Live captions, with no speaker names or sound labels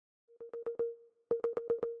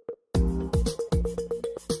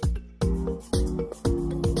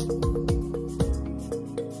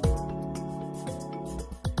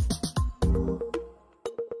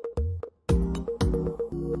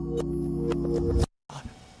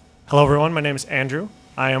Hello everyone, my name is Andrew.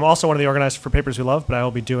 I am also one of the organizers for PapersWeLove, but I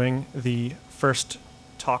will be doing the first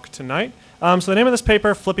talk tonight. So the name of this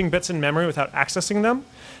paper, Flipping Bits in Memory Without Accessing Them,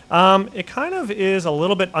 it kind of is a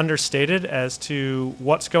little bit understated as to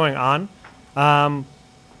what's going on. I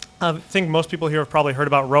think most people here have probably heard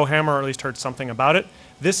about Rowhammer, or at least heard something about it.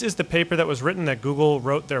 This is the paper that was written that Google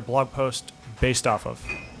wrote their blog post based off of.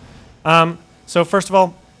 So first of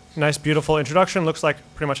all, nice, beautiful introduction. Looks like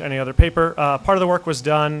pretty much any other paper. Part of the work was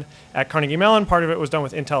done at Carnegie Mellon. Part of it was done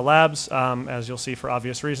with Intel Labs. As you'll see, for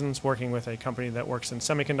obvious reasons, working with a company that works in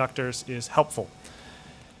semiconductors is helpful.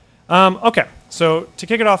 OK, so to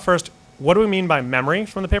kick it off first, what do we mean by memory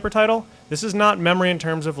from the paper title? This is not memory in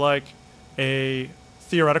terms of like a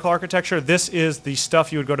theoretical architecture. This is the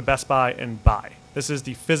stuff you would go to Best Buy and buy. This is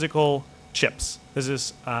the physical chips. This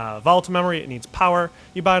is volatile memory. It needs power.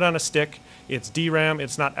 You buy it on a stick. It's DRAM.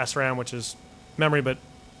 It's not SRAM, which is memory, but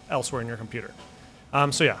elsewhere in your computer.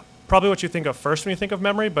 So yeah, probably what you think of first when you think of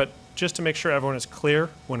memory, but just to make sure everyone is clear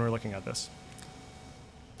when we're looking at this.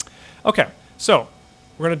 OK, so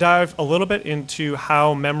we're going to dive a little bit into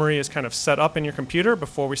how memory is kind of set up in your computer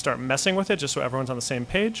before we start messing with it, just so everyone's on the same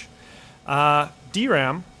page.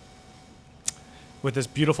 DRAM, with this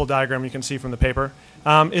beautiful diagram you can see from the paper,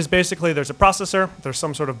 is basically there's a processor, there's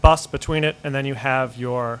some sort of bus between it, and then you have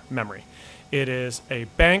your memory. It is a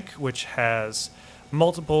bank which has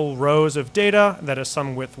multiple rows of data that is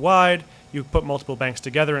some width wide. You put multiple banks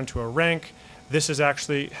together into a rank. This is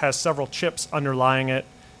actually has several chips underlying it.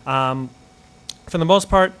 For the most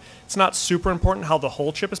part, it's not super important how the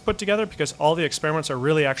whole chip is put together because all the experiments are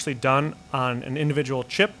really actually done on an individual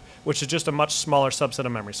chip, which is just a much smaller subset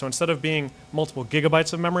of memory. So instead of being multiple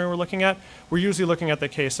gigabytes of memory we're looking at, we're usually looking at the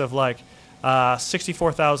case of like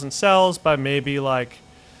 64,000 cells by maybe like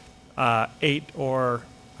 8 or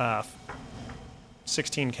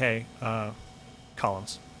 16K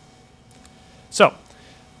columns. So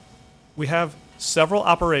we have several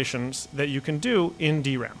operations that you can do in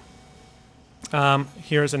DRAM.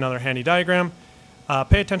 Here's another handy diagram.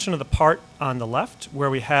 Pay attention to the part on the left where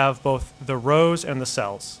we have both the rows and the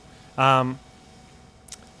cells.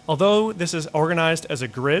 Although this is organized as a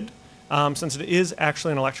grid, since it is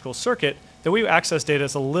actually an electrical circuit, the way you access data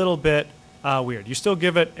is a little bit weird. You still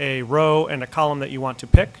give it a row and a column that you want to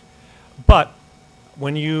pick, but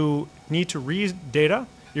when you need to read data,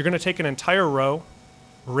 you're going to take an entire row,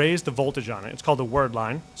 raise the voltage on it. It's called a word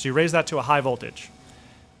line. So you raise that to a high voltage.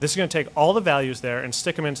 This is going to take all the values there and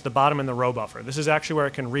stick them into the bottom in the row buffer. This is actually where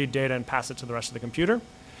it can read data and pass it to the rest of the computer.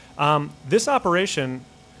 This operation,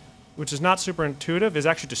 which is not super intuitive, is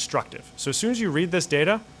actually destructive. So as soon as you read this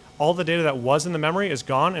data, all the data that was in the memory is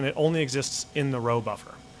gone, and it only exists in the row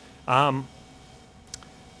buffer.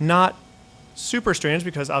 Not super strange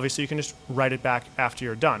because obviously you can just write it back after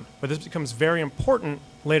you're done. But this becomes very important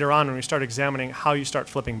later on when we start examining how you start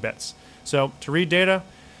flipping bits. So to read data,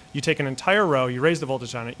 you take an entire row, you raise the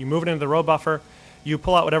voltage on it, you move it into the row buffer, you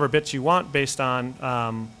pull out whatever bits you want based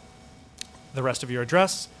on the rest of your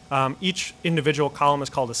address. Each individual column is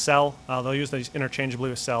called a cell. They'll use these interchangeably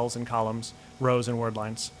with cells and columns, rows and word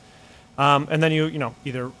lines. And then you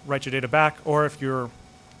either write your data back, or if you're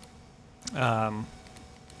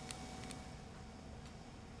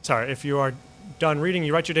if you are done reading,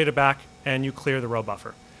 you write your data back and you clear the row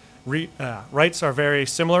buffer. Writes are very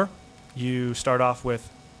similar. You start off with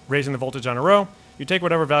raising the voltage on a row. You take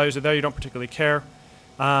whatever values are there. You don't particularly care.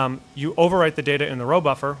 You overwrite the data in the row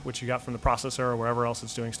buffer, which you got from the processor or wherever else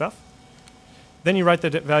it's doing stuff. Then you write the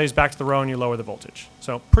values back to the row and you lower the voltage.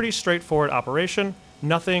 So pretty straightforward operation.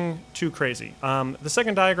 Nothing too crazy. The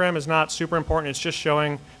second diagram is not super important. It's just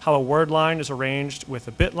showing how a word line is arranged with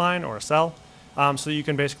a bit line or a cell. So that you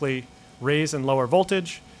can basically raise and lower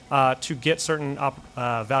voltage to get certain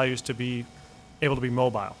values to be able to be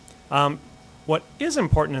mobile. What is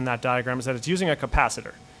important in that diagram is that it's using a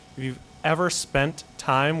capacitor. If you've ever spent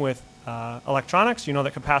time with electronics, you know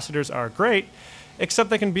that capacitors are great, except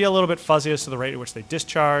they can be a little bit fuzzy as to the rate at which they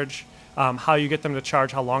discharge, how you get them to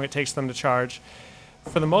charge, how long it takes them to charge.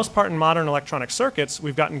 For the most part in modern electronic circuits,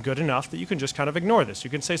 we've gotten good enough that you can just kind of ignore this. You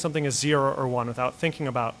can say something is 0 or 1 without thinking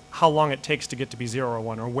about how long it takes to get to be 0 or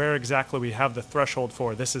 1, or where exactly we have the threshold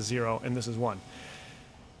for this is 0 and this is 1.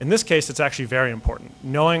 In this case, it's actually very important.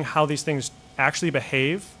 Knowing how these things actually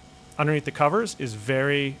behave underneath the covers is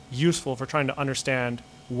very useful for trying to understand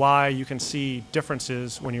why you can see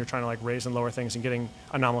differences when you're trying to like raise and lower things and getting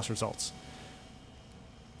anomalous results.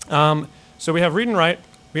 So we have read and write.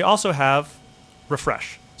 We also have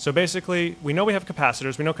refresh. So basically, we know we have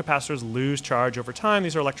capacitors. We know capacitors lose charge over time.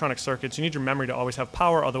 These are electronic circuits. You need your memory to always have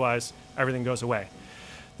power, otherwise everything goes away.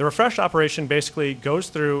 The refresh operation basically goes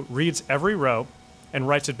through, reads every row, and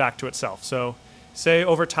writes it back to itself. So say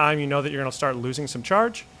over time you know that you're going to start losing some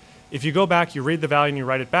charge. If you go back, you read the value and you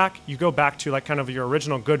write it back, you go back to like kind of your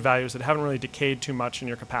original good values that haven't really decayed too much in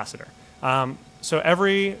your capacitor. So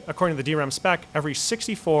according to the DRAM spec, every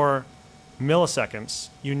 64 milliseconds,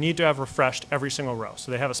 you need to have refreshed every single row.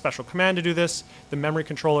 So they have a special command to do this. The memory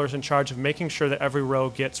controller is in charge of making sure that every row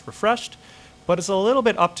gets refreshed, but it's a little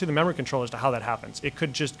bit up to the memory controller as to how that happens. It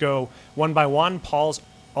could just go one by one, pause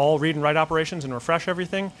all read and write operations and refresh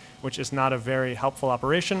everything, which is not a very helpful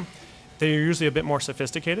operation. They're usually a bit more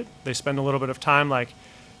sophisticated. They spend a little bit of time like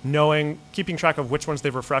keeping track of which ones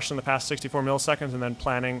they've refreshed in the past 64 milliseconds and then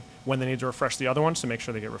planning when they need to refresh the other ones to make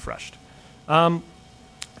sure they get refreshed.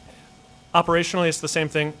 Operationally, it's the same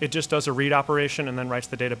thing. It just does a read operation and then writes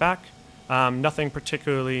the data back. Nothing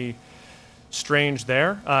particularly strange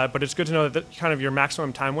there, but it's good to know that kind of your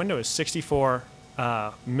maximum time window is 64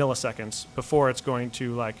 milliseconds before it's going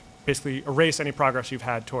to like basically erase any progress you've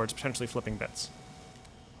had towards potentially flipping bits.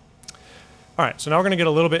 All right, so now we're going to get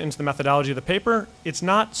a little bit into the methodology of the paper. It's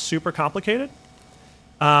not super complicated.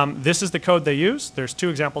 This is the code they use. There's two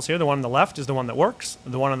examples here. The one on the left is the one that works.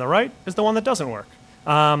 The one on the right is the one that doesn't work.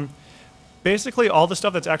 Basically, all the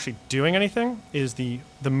stuff that's actually doing anything is the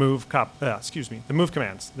move commands.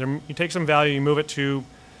 You take some value, you move it to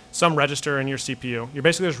some register in your CPU. You're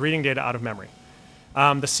basically just reading data out of memory.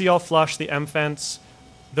 The CL flush, the M fence,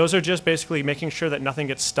 those are just basically making sure that nothing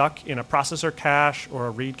gets stuck in a processor cache or a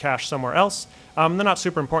read cache somewhere else. They're not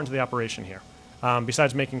super important to the operation here,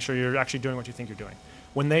 besides making sure you're actually doing what you think you're doing.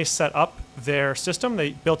 When they set up their system,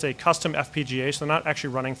 they built a custom FPGA, so they're not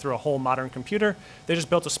actually running through a whole modern computer. They just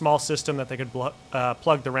built a small system that they could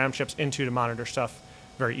plug the RAM chips into to monitor stuff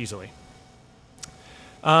very easily.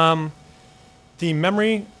 The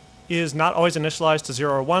memory is not always initialized to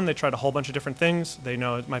 0 or 1. They tried a whole bunch of different things. They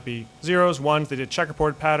know it might be zeros, ones. They did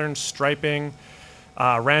checkerboard patterns, striping,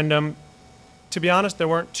 random. To be honest, there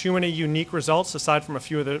weren't too many unique results aside from a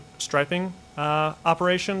few of the striping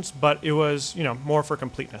operations, but it was more for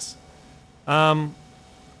completeness.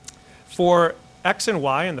 For X and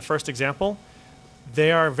Y in the first example,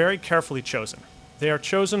 they are very carefully chosen. They are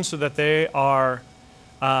chosen so that they are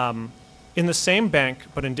in the same bank,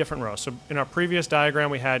 but in different rows. So in our previous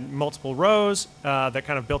diagram, we had multiple rows that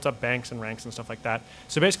kind of built up banks and ranks and stuff like that.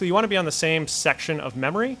 So basically, you want to be on the same section of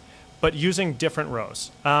memory, but using different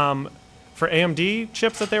rows. For AMD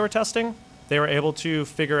chips that they were testing, they were able to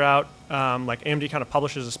figure out, like AMD kind of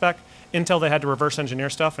publishes a spec. Intel, they had to reverse engineer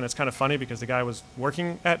stuff, and it's kind of funny because the guy was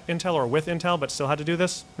working at Intel or with Intel, but still had to do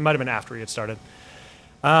this. It might have been after he had started.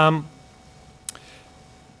 And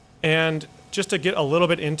just to get a little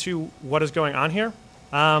bit into what is going on here,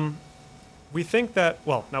 we think that,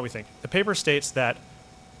 well, not we think, the paper states that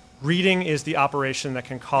reading is the operation that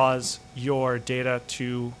can cause your data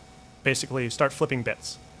to basically start flipping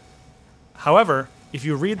bits. However, if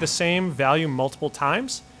you read the same value multiple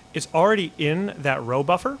times, it's already in that row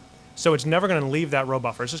buffer, so it's never going to leave that row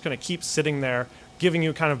buffer. It's just going to keep sitting there, giving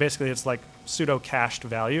you kind of basically its like pseudo-cached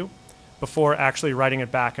value before actually writing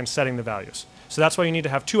it back and setting the values. So that's why you need to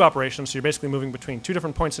have two operations. So you're basically moving between two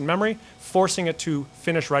different points in memory, forcing it to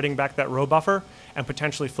finish writing back that row buffer and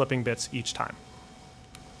potentially flipping bits each time.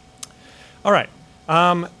 All right,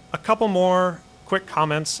 a couple more quick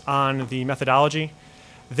comments on the methodology.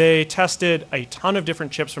 They tested a ton of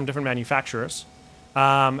different chips from different manufacturers.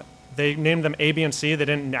 They named them A, B, and C. They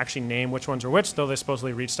didn't actually name which ones are which, though they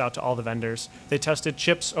supposedly reached out to all the vendors. They tested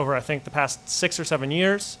chips over, I think, the past 6 or 7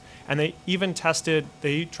 years, and they even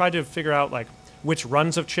they tried to figure out like which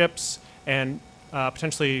runs of chips and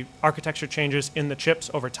potentially architecture changes in the chips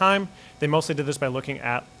over time. They mostly did this by looking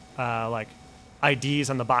at like IDs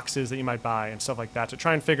on the boxes that you might buy and stuff like that to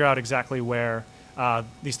try and figure out exactly where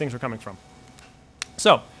these things were coming from.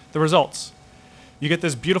 So the results. You get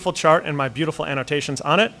this beautiful chart and my beautiful annotations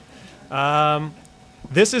on it.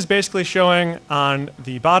 This is basically showing on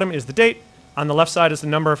the bottom is the date. On the left side is the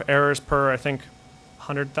number of errors per, I think,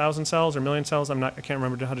 100,000 cells or million cells. I can't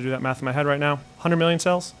remember how to do that math in my head right now. 100 million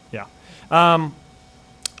cells? Yeah.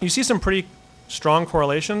 You see some pretty strong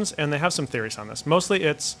correlations, and they have some theories on this. Mostly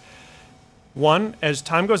it's, one, as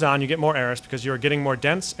time goes on, you get more errors because you're getting more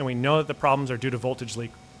dense, and we know that the problems are due to voltage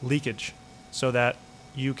leakage, so that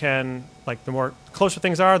you can, like, the more closer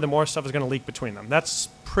things are, the more stuff is going to leak between them. That's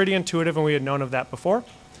pretty intuitive, and we had known of that before.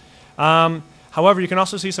 However, you can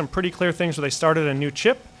also see some pretty clear things where they started a new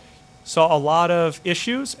chip, saw a lot of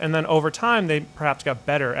issues, and then over time they perhaps got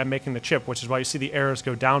better at making the chip, which is why you see the errors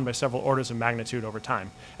go down by several orders of magnitude over time,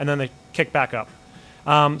 and then they kick back up.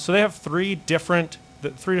 So they have three different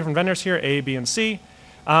vendors here, A, B, and C.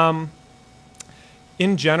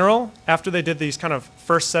 In general, after they did these kind of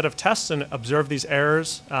first set of tests and observed these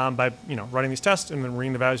errors by running these tests and then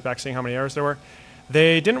reading the values back, seeing how many errors there were,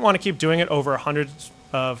 they didn't want to keep doing it over hundreds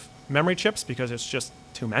of memory chips because it's just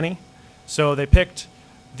too many. So they picked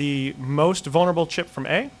the most vulnerable chip from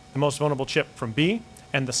A, the most vulnerable chip from B,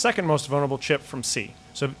 and the second most vulnerable chip from C.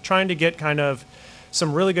 So trying to get kind of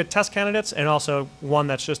some really good test candidates and also one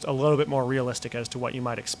that's just a little bit more realistic as to what you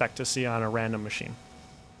might expect to see on a random machine.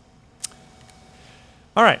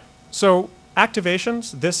 All right, so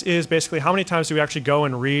activations, this is basically how many times do we actually go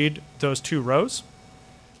and read those two rows.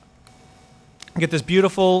 You get this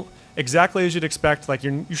beautiful, exactly as you'd expect, like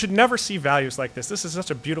you should never see values like this. This is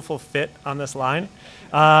such a beautiful fit on this line.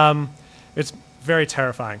 It's very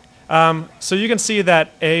terrifying. So you can see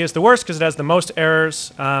that A is the worst because it has the most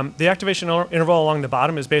errors. The activation interval along the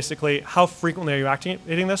bottom is basically how frequently are you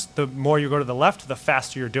activating this. The more you go to the left, the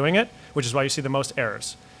faster you're doing it, which is why you see the most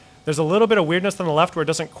errors. There's a little bit of weirdness on the left where it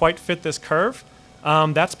doesn't quite fit this curve.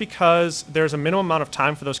 That's because there's a minimum amount of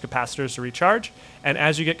time for those capacitors to recharge. And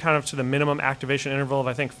as you get kind of to the minimum activation interval of,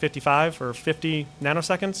 I think, 55 or 50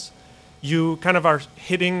 nanoseconds, you kind of are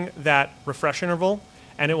hitting that refresh interval,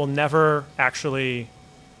 and it will never actually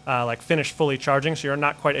finish fully charging, so you're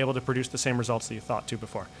not quite able to produce the same results that you thought to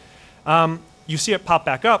before. You see it pop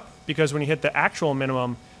back up because when you hit the actual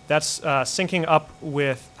minimum, that's syncing up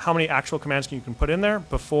with how many actual commands you can put in there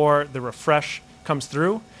before the refresh comes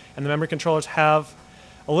through. And the memory controllers have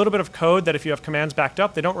a little bit of code that if you have commands backed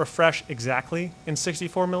up, they don't refresh exactly in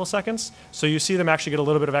 64 milliseconds. So you see them actually get a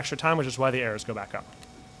little bit of extra time, which is why the errors go back up.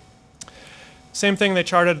 Same thing, they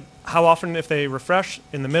charted how often if they refresh.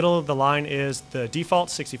 In the middle of the line is the default,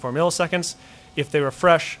 64 milliseconds. If they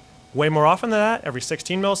refresh way more often than that, every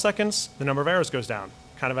 16 milliseconds, the number of errors goes down,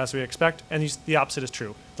 kind of as we expect. And the opposite is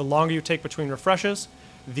true. The longer you take between refreshes,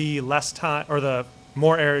 the less time, or the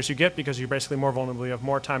more errors you get because you're basically more vulnerable. You have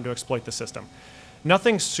more time to exploit the system.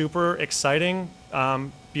 Nothing super exciting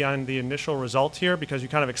beyond the initial result here because you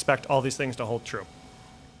kind of expect all these things to hold true.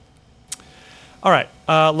 All right,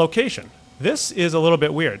 location. This is a little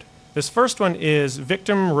bit weird. This first one is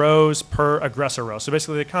victim rows per aggressor row. So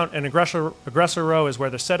basically they count an aggressor row is where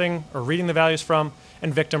they're setting or reading the values from,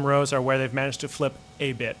 and victim rows are where they've managed to flip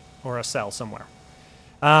a bit or a cell somewhere.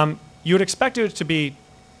 You would expect it to be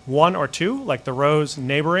 1 or 2, like the rows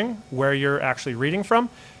neighboring where you're actually reading from.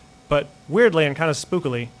 But weirdly and kind of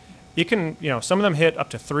spookily, you can, some of them hit up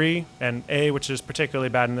to 3, and A, which is particularly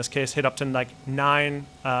bad in this case, hit up to like 9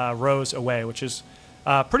 rows away, which is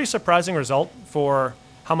a pretty surprising result for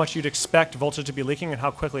how much you'd expect voltage to be leaking and how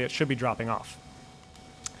quickly it should be dropping off.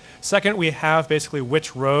 Second, we have basically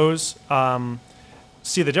which rows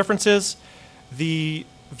see the differences. The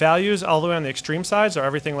values all the way on the extreme sides are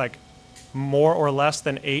everything like more or less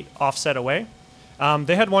than 8 offset away.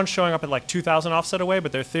 They had one showing up at like 2,000 offset away,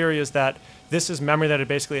 but their theory is that this is memory that had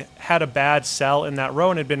basically had a bad cell in that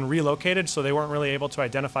row and had been relocated, so they weren't really able to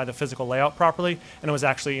identify the physical layout properly, and it was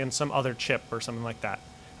actually in some other chip or something like that.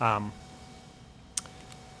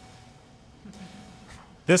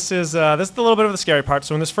 This is a little bit of the scary part.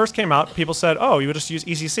 So when this first came out, people said, oh, you would just use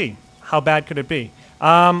ECC. How bad could it be?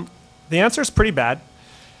 The answer is pretty bad.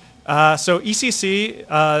 So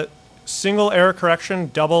ECC, single error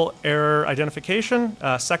correction, double error identification,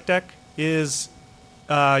 SecDec is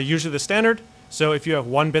usually the standard. So if you have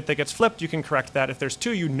 1 bit that gets flipped, you can correct that. If there's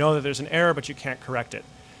 2, you know that there's an error, but you can't correct it.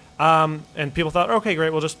 And people thought, okay,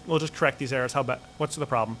 great, we'll just correct these errors. How bad? What's the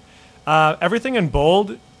problem? Everything in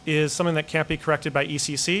bold is something that can't be corrected by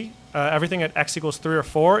ECC. Everything at x equals 3 or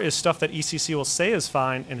 4 is stuff that ECC will say is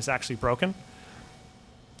fine and is actually broken.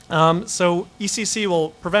 So ECC will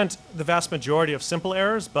prevent the vast majority of simple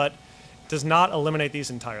errors, but does not eliminate these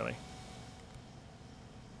entirely.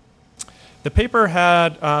 The paper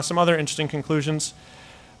had some other interesting conclusions.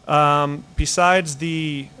 Besides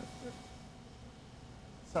the,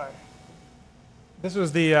 this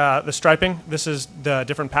was the striping. This is the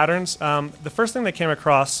different patterns. The first thing they came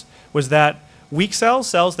across was that weak cells,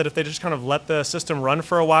 cells that if they just kind of let the system run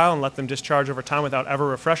for a while and let them discharge over time without ever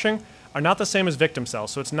refreshing, are not the same as victim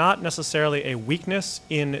cells. So it's not necessarily a weakness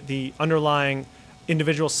in the underlying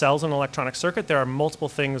individual cells in an electronic circuit. There are multiple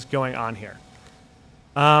things going on here.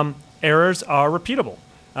 Errors are repeatable.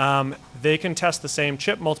 They can test the same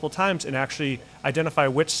chip multiple times and actually identify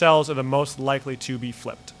which cells are the most likely to be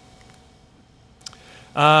flipped.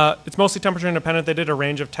 It's mostly temperature independent. They did a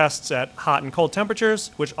range of tests at hot and cold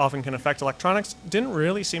temperatures, which often can affect electronics. Didn't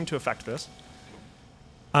really seem to affect this.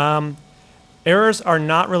 Errors are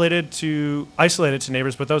not isolated to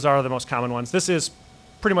neighbors, but those are the most common ones. This is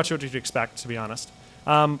pretty much what you'd expect, to be honest.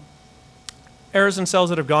 Errors in cells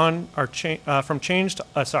that have gone are from charged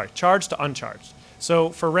to uncharged. So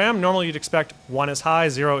for RAM, normally you'd expect 1 is high,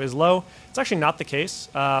 0 is low. It's actually not the case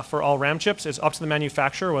for all RAM chips. It's up to the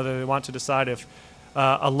manufacturer whether they want to decide if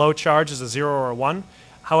a low charge is a 0 or a 1.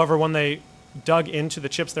 However, when they dug into the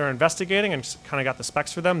chips they're investigating and kind of got the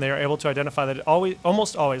specs for them, they are able to identify that it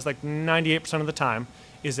almost always, like 98% of the time,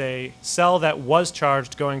 is a cell that was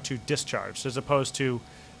charged going to discharged as opposed to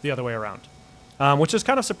the other way around, which is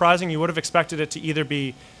kind of surprising. You would have expected it to either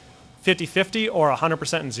be 50-50 or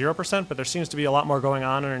 100% and 0%, but there seems to be a lot more going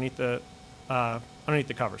on underneath the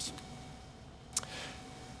covers.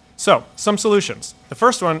 So, some solutions. The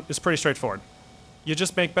first one is pretty straightforward. You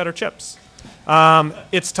just make better chips.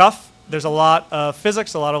 It's tough. There's a lot of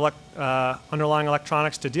physics, a lot of underlying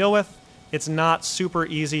electronics to deal with. It's not super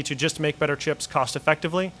easy to just make better chips cost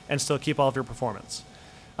effectively and still keep all of your performance.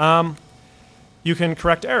 You can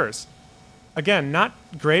correct errors. Again, not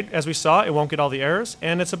great, as we saw, it won't get all the errors,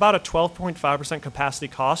 and it's about a 12.5% capacity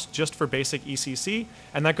cost just for basic ECC,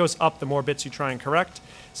 and that goes up the more bits you try and correct.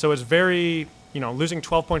 So it's very, losing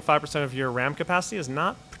 12.5% of your RAM capacity is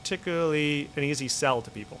not particularly an easy sell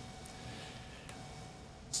to people.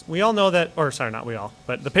 We all know that, or sorry, not we all,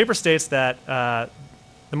 but the paper states that the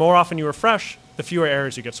more often you refresh, the fewer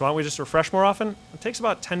errors you get. So why don't we just refresh more often? It takes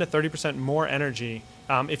about 10 to 30% more energy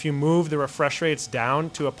if you move the refresh rates down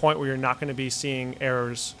to a point where you're not going to be seeing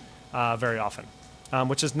errors very often,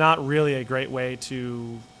 which is not really a great way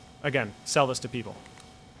to, again, sell this to people.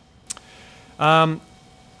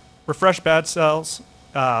 Refresh bad cells.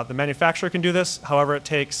 The manufacturer can do this. However, it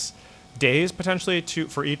takes days potentially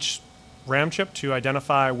for each RAM chip to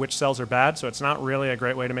identify which cells are bad, so it's not really a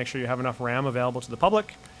great way to make sure you have enough RAM available to the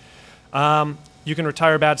public. You can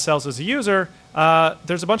retire bad cells as a user.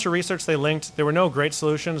 There's a bunch of research they linked. There were no great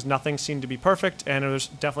solutions. Nothing seemed to be perfect, and there's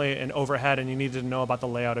definitely an overhead, and you needed to know about the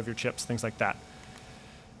layout of your chips, things like that.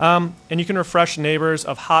 And you can refresh neighbors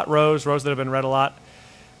of hot rows that have been read a lot.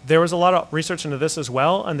 There was a lot of research into this as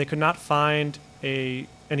well, and they could not find an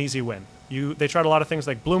easy win. They tried a lot of things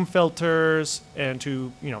like Bloom filters and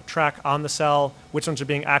to track on the cell which ones are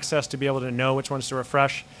being accessed to be able to know which ones to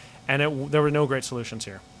refresh, and there were no great solutions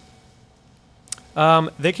here.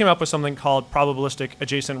 They came up with something called probabilistic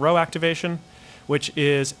adjacent row activation, which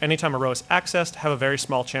is anytime a row is accessed, have a very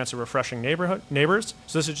small chance of refreshing neighbors.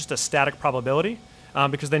 So this is just a static probability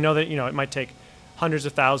because they know that it might take hundreds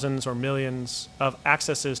of thousands or millions of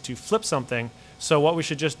accesses to flip something. So what we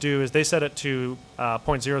should just do is they set it to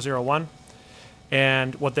 0.001.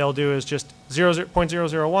 And what they'll do is just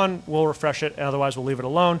 0.001, we'll refresh it, otherwise we'll leave it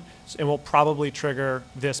alone, and we'll probably trigger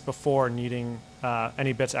this before needing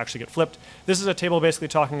any bits actually get flipped. This is a table basically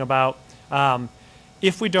talking about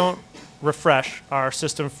if we don't refresh our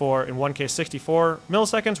system for, in one case, 64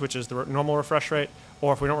 milliseconds, which is the normal refresh rate,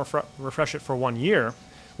 or if we don't refresh it for 1 year,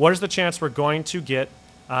 what is the chance we're going to get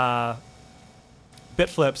bit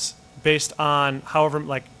flips based on however,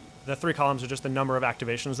 the 3 columns are just the number of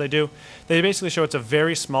activations they do. They basically show it's a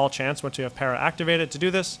very small chance once you have para activated to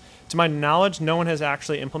do this. To my knowledge, no one has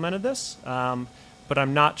actually implemented this, but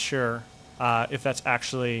I'm not sure if that's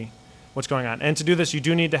actually what's going on. And to do this, you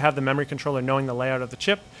do need to have the memory controller knowing the layout of the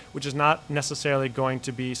chip, which is not necessarily going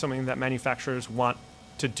to be something that manufacturers want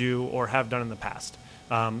to do or have done in the past.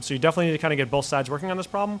 So you definitely need to kind of get both sides working on this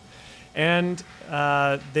problem. And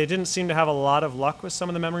they didn't seem to have a lot of luck with some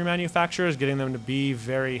of the memory manufacturers, getting them to be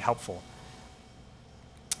very helpful.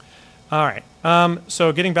 All right,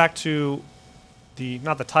 so getting back to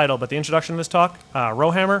not the title, but the introduction of this talk,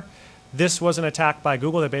 Rowhammer. This was an attack by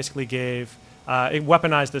Google that basically it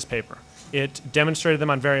weaponized this paper. It demonstrated them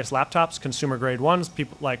on various laptops, consumer grade ones.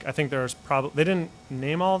 People I think there's probably, they didn't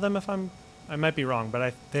name all of them I might be wrong, but I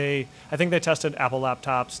think they tested Apple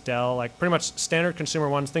laptops, Dell, pretty much standard consumer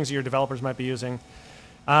ones, things that your developers might be using.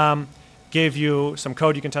 Gave you some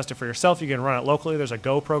code, you can test it for yourself, you can run it locally. There's a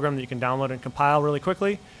Go program that you can download and compile really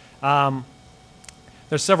quickly.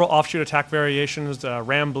 There's several offshoot attack variations,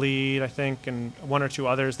 RAM bleed, I think, and 1 or 2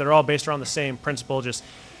 others. They're all based around the same principle, just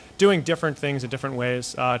doing different things in different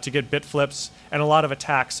ways to get bit flips, and a lot of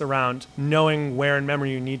attacks around knowing where in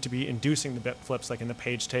memory you need to be inducing the bit flips, like in the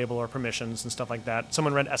page table or permissions and stuff like that.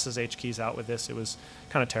 Someone read SSH keys out with this. It was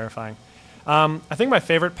kind of terrifying. I think my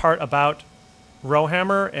favorite part about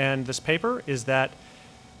Rowhammer and this paper is that,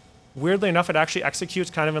 weirdly enough, it actually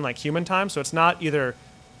executes kind of in human time. So it's not either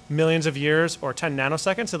millions of years or 10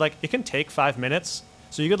 nanoseconds. It can take 5 minutes.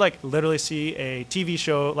 So you could literally see a TV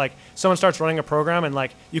show, someone starts running a program and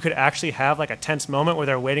you could actually have a tense moment where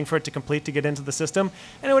they're waiting for it to complete to get into the system,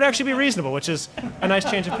 and it would actually be reasonable, which is a nice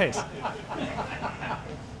change of pace.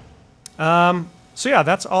 So yeah,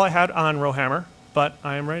 that's all I had on Rowhammer, but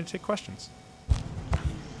I am ready to take questions.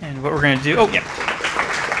 And what we're going to do, oh yeah.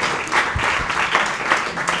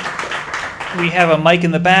 we have a mic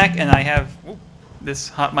in the back, and I have this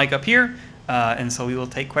hot mic up here, and so we will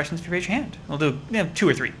take questions if you raise your hand. We'll do 2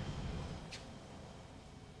 or 3.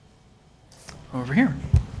 Over here.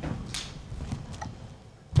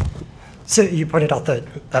 So you pointed out that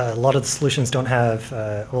a lot of the solutions don't have,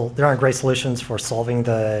 well, there aren't great solutions for solving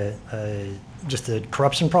the just the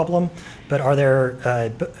corruption problem, but are there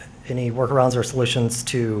any workarounds or solutions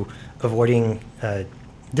to avoiding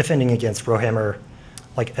defending against rowhammer,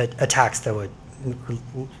 like attacks that would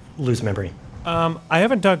lose memory? I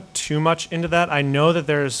haven't dug too much into that. I know that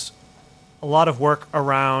there's a lot of work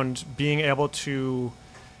around being able to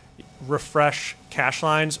refresh cache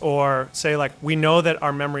lines, or say, like, we know that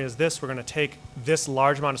our memory is this, we're going to take this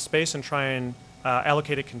large amount of space and try and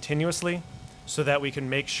allocate it continuously so that we can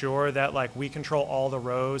make sure that, like, we control all the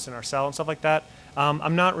rows in our cell and stuff like that.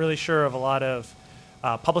 I'm not really sure of a lot of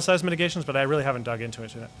publicized mitigations, but I really haven't dug into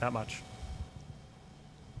it that much.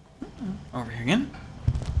 Over here again.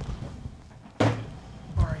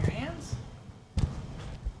 Borrow your hands.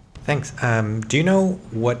 Thanks. Do you know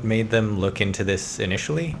what made them look into this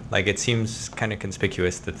initially? Like, it seems kind of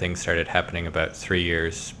conspicuous that things started happening about 3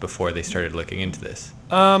 years before they started looking into this.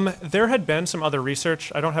 There had been some other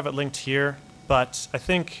research. I don't have it linked here, but I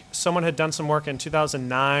think someone had done some work in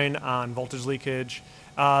 2009 on voltage leakage.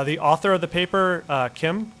 The author of the paper,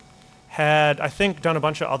 Kim, had, I think, done a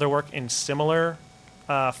bunch of other work in similar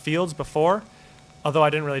fields before, although I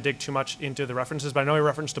didn't really dig too much into the references, but I know he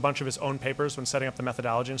referenced a bunch of his own papers when setting up the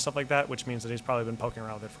methodology and stuff like that, which means that he's probably been poking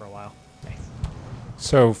around with it for a while. Nice.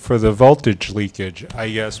 So for the voltage leakage, I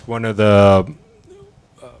guess one of the,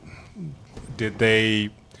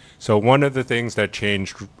 one of the things that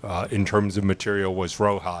changed in terms of material was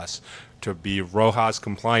RoHS. To be RoHS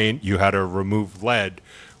compliant, you had to remove lead,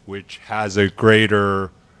 which has a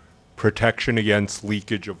greater protection against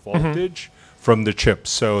leakage of voltage from the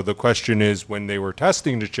chips. So the question is, when they were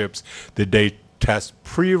testing the chips, did they test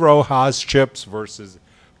pre-RoHS chips versus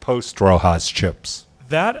post-RoHS chips?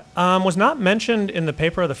 That was not mentioned in the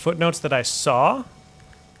paper or the footnotes that I saw.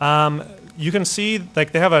 You can see,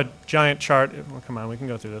 like, they have a giant chart. Well, come on, we can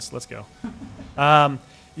go through this. Let's go.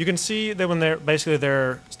 You can see that when they're basically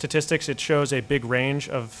their statistics, it shows a big range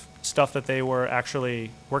of stuff that they were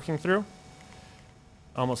actually working through.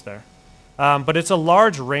 Almost there. But it's a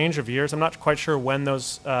large range of years. I'm not quite sure when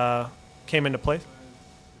those came into place.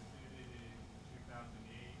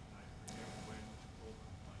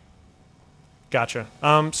 Gotcha.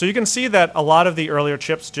 So you can see that a lot of the earlier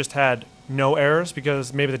chips just had no errors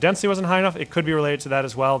because maybe the density wasn't high enough. It could be related to that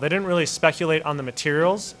as well. They didn't really speculate on the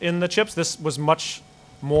materials in the chips. This was much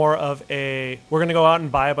more of a, we're going to go out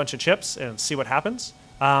and buy a bunch of chips and see what happens.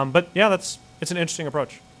 But yeah, it's an interesting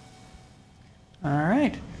approach. All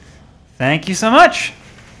right. Thank you so much.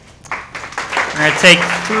 We're going to take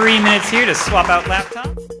 3 minutes here to swap out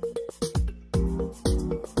laptops.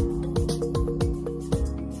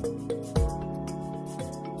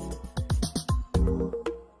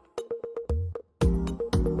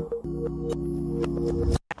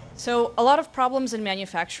 So a lot of problems in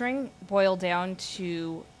manufacturing boil down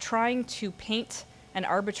to trying to paint an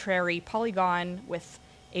arbitrary polygon with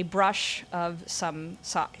a brush of some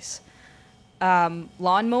size.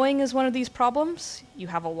 Lawn mowing is one of these problems. You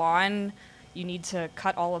have a lawn, you need to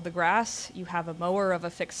cut all of the grass, you have a mower of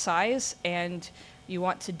a fixed size, and you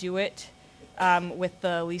want to do it with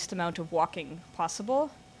the least amount of walking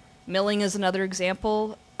possible. Milling is another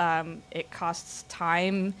example. It costs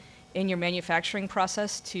time in your manufacturing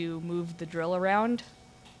process to move the drill around.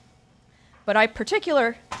 But I in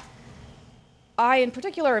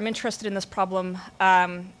particular am interested in this problem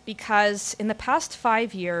because in the past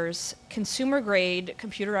 5 years, consumer-grade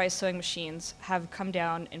computerized sewing machines have come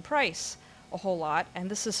down in price a whole lot, and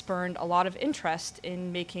this has spurred a lot of interest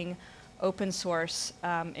in making open source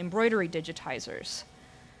embroidery digitizers.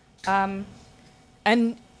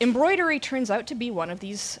 And embroidery turns out to be one of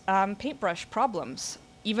these paintbrush problems.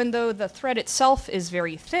 Even though the thread itself is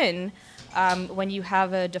very thin, when you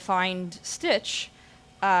have a defined stitch,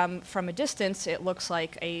 from a distance, it looks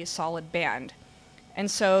like a solid band.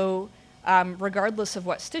 And so, regardless of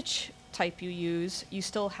what stitch type you use, you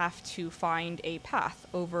still have to find a path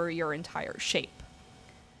over your entire shape.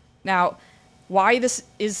 Now, why this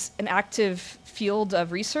is an active field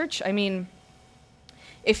of research? I mean,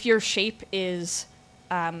 if your shape is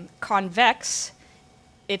convex,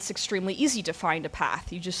 it's extremely easy to find a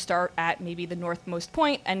path. You just start at maybe the northmost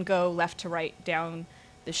point and go left to right down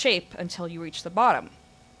the shape until you reach the bottom.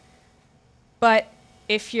 But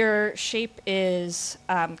if your shape is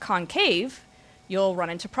concave, you'll run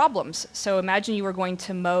into problems. So imagine you were going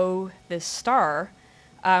to mow this star.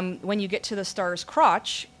 When you get to the star's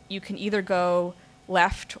crotch, you can either go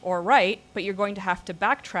left or right, but you're going to have to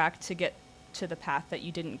backtrack to get to the path that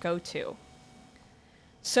you didn't go to.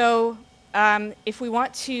 So if we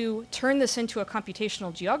want to turn this into a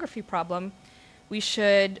computational geography problem, we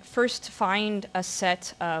should first find a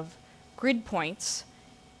set of grid points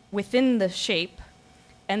within the shape,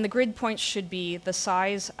 and the grid points should be the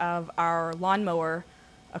size of our lawnmower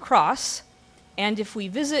across. And if we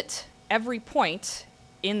visit every point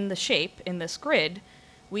in the shape, in this grid,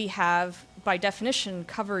 we have, by definition,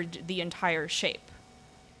 covered the entire shape.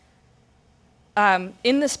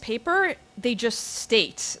 In this paper, they just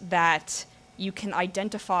state that you can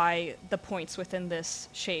identify the points within this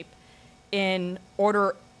shape in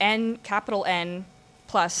order n, capital N,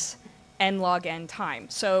 plus n log n time.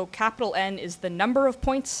 So capital N is the number of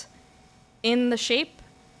points in the shape,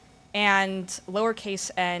 and lowercase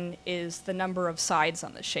n is the number of sides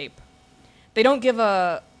on the shape. They don't give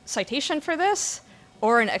a citation for this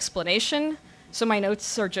or an explanation, so my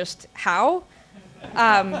notes are just how.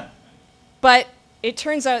 But it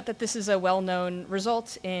turns out that this is a well-known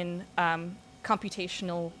result in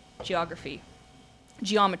computational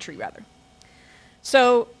geometry rather.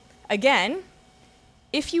 So again,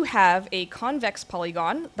 if you have a convex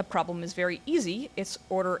polygon, the problem is very easy. It's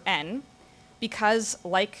order n, because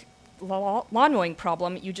like lawn mowing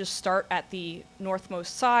problem, you just start at the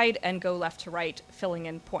northmost side and go left to right, filling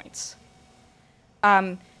in points.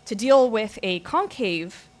 To deal with a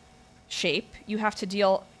concave shape, you have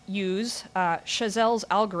to use Chazelle's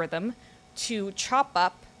algorithm to chop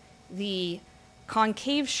up the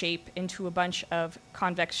concave shape into a bunch of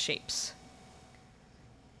convex shapes.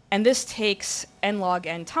 And this takes n log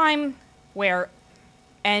n time, where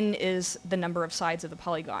n is the number of sides of the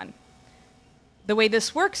polygon. The way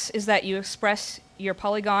this works is that you express your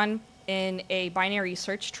polygon in a binary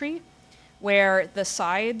search tree, where the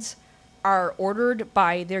sides are ordered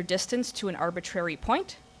by their distance to an arbitrary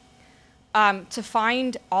point. To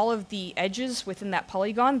find all of the edges within that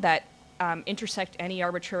polygon that intersect any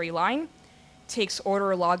arbitrary line takes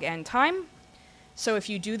order log n time. So if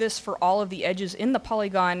you do this for all of the edges in the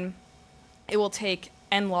polygon, it will take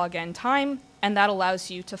n log n time, and that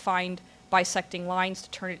allows you to find bisecting lines to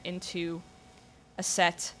turn it into a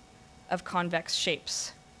set of convex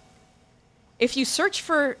shapes. If you search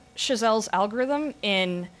for Chazelle's algorithm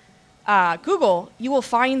in Google, you will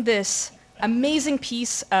find this amazing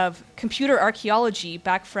piece of computer archaeology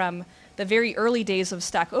back from the very early days of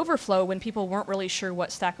Stack Overflow, when people weren't really sure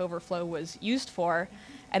what Stack Overflow was used for,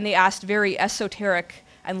 and they asked very esoteric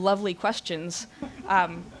and lovely questions.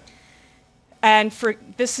 And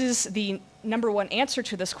this is the #1 answer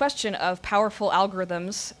to this question of powerful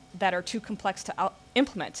algorithms that are too complex to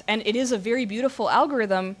implement. And it is a very beautiful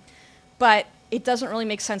algorithm, but it doesn't really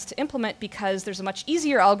make sense to implement because there's a much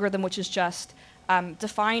easier algorithm, which is just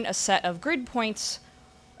define a set of grid points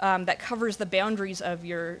that covers the boundaries of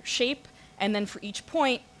your shape, and then for each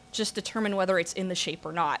point, just determine whether it's in the shape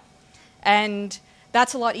or not. And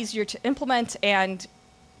that's a lot easier to implement, and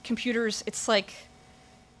computers, it's like,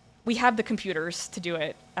 we have the computers to do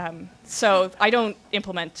it. So I don't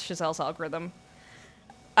implement Chazelle's algorithm.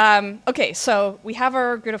 Okay, so we have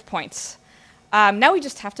our grid of points. Now we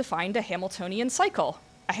just have to find a Hamiltonian cycle.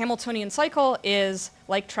 A Hamiltonian cycle is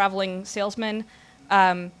like traveling salesman.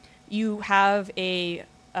 You have a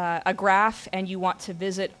graph, and you want to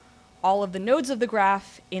visit all of the nodes of the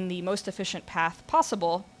graph in the most efficient path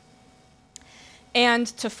possible. And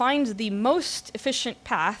to find the most efficient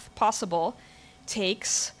path possible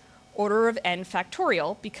takes order of n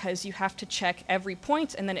factorial, because you have to check every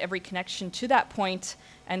point and then every connection to that point,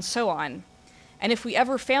 and so on. And if we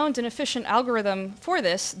ever found an efficient algorithm for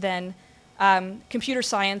this, then computer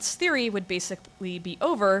science theory would basically be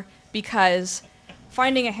over, because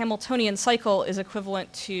finding a Hamiltonian cycle is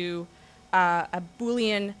equivalent to a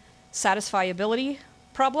Boolean satisfiability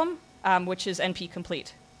problem, which is NP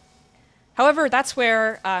complete. However, that's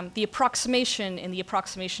where the approximation in the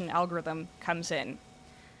approximation algorithm comes in.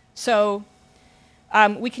 So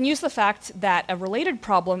we can use the fact that a related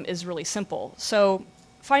problem is really simple. So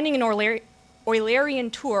finding an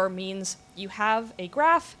Eulerian tour means you have a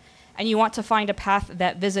graph, and you want to find a path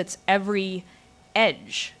that visits every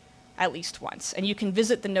edge at least once. And you can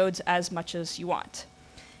visit the nodes as much as you want.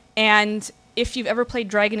 And if you've ever played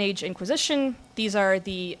Dragon Age Inquisition, these are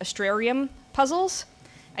the Astrarium puzzles.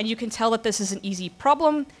 And you can tell that this is an easy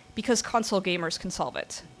problem because console gamers can solve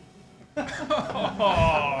it.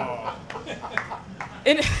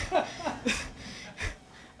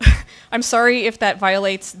 I'm sorry if that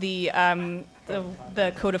violates the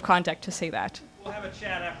code of conduct to say that. We'll have a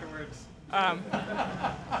chat afterwards.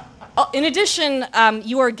 In addition,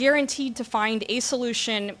 you are guaranteed to find a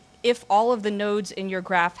solution if all of the nodes in your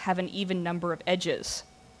graph have an even number of edges.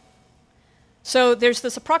 So there's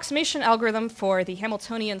this approximation algorithm for the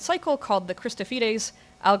Hamiltonian cycle called the Christofides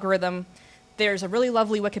algorithm. There's a really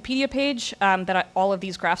lovely Wikipedia page that all of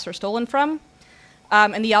these graphs are stolen from.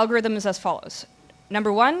 And the algorithm is as follows.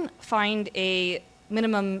 Number one, find a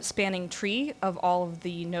minimum spanning tree of all of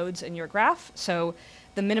the nodes in your graph. So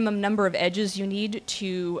the minimum number of edges you need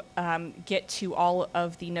to get to all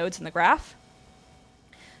of the nodes in the graph.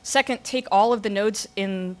 Second, take all of the nodes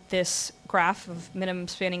in this graph of minimum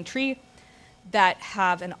spanning tree that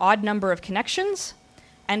have an odd number of connections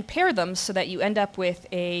and pair them so that you end up with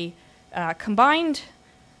a combined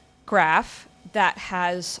graph that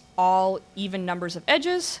has all even numbers of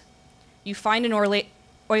edges. You find an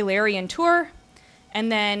Eulerian tour,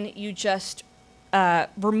 and then you just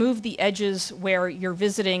remove the edges where you're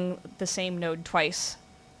visiting the same node twice.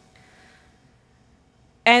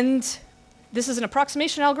 And this is an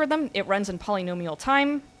approximation algorithm. It runs in polynomial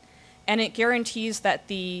time, and it guarantees that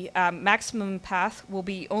the maximum path will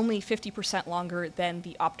be only 50% longer than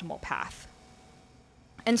the optimal path.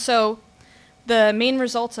 And so the main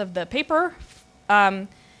results of the paper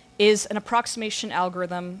is an approximation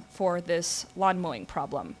algorithm for this lawn mowing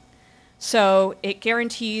problem. So it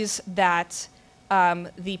guarantees that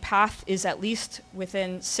the path is at least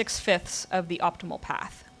within 6/5 of the optimal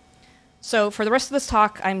path. So for the rest of this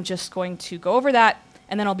talk, I'm just going to go over that,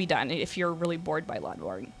 and then I'll be done if you're really bored by lawn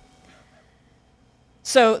mowing.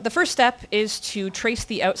 So the first step is to trace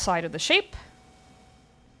the outside of the shape.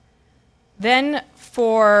 Then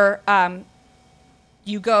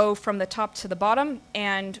you go from the top to the bottom,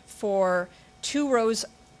 and for two rows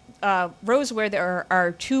where there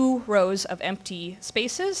are 2 rows of empty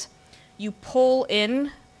spaces, you pull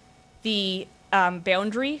in the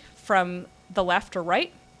boundary from the left or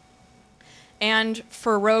right. And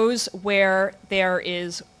for rows where there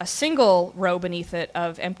is a single row beneath it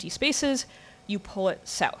of empty spaces, you pull it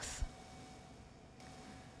south.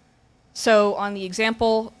 So on the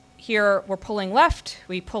example here, we're pulling left.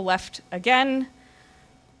 We pull left again.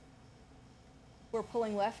 We're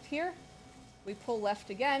pulling left here. We pull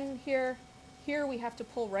left again here. Here we have to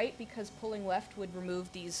pull right because pulling left would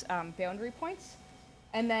remove these boundary points.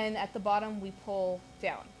 And then at the bottom, we pull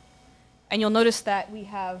down. And you'll notice that we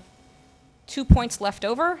have 2 points left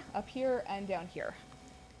over, up here and down here.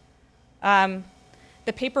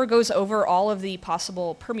 The paper goes over all of the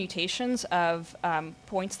possible permutations of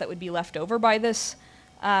points that would be left over by this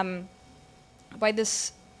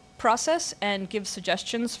process and gives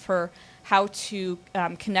suggestions for how to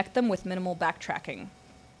connect them with minimal backtracking.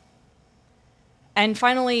 And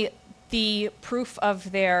finally, the proof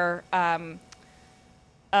of their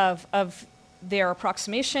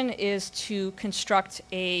approximation is to construct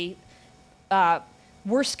a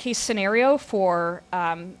worst case scenario for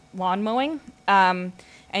lawn mowing. And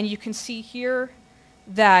you can see here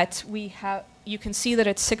that you can see that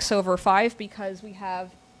it's 6/5 because we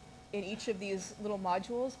have, in each of these little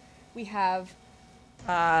modules, we have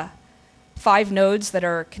 5 nodes that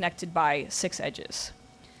are connected by 6 edges.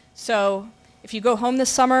 So if you go home this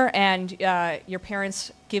summer and your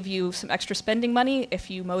parents give you some extra spending money if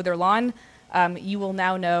you mow their lawn, you will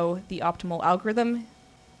now know the optimal algorithm.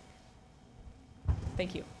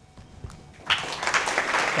 Thank you.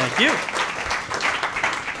 Thank you.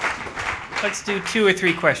 Let's do 2 or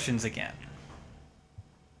 3 questions again.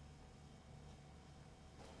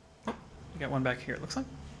 Oh, we got one back here, it looks like.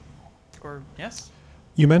 Or, yes?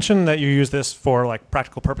 You mentioned that you use this for like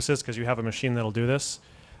practical purposes because you have a machine that'll do this.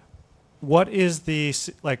 What is the,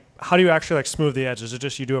 like, how do you actually like smooth the edges? Is it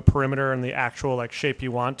just you do a perimeter and the actual like shape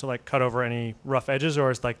you want to like cut over any rough edges, or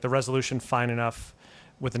is like the resolution fine enough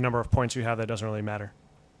with the number of points you have that doesn't really matter?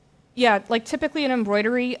 Yeah, like typically in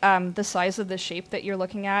embroidery, the size of the shape that you're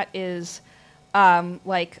looking at is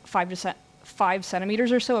like 5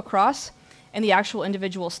 centimeters or so across, and the actual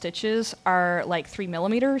individual stitches are like 3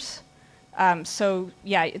 millimeters. So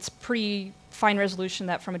yeah, it's pretty fine resolution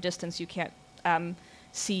that from a distance you can't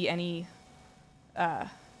see any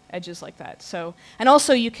edges like that. So, and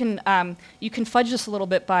also you can fudge this a little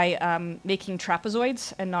bit by making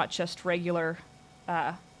trapezoids and not just regular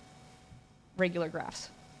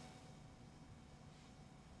graphs.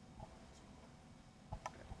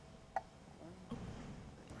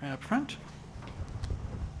 Right up front.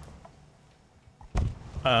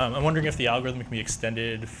 I'm wondering if the algorithm can be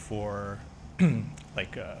extended for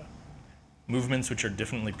like movements which are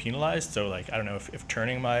differently penalized. So like, I don't know if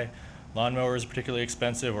turning my lawnmower is particularly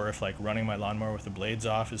expensive, or if like running my lawnmower with the blades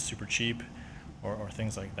off is super cheap, or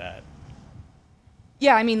things like that.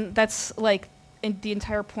 Yeah, I mean, that's like the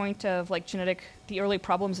entire point of like the early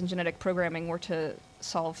problems in genetic programming were to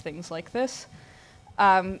solve things like this.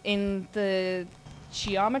 In the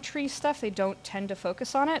geometry stuff, they don't tend to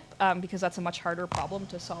focus on it because that's a much harder problem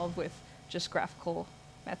to solve with just graphical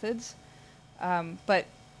methods. But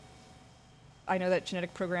I know that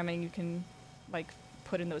genetic programming, you can like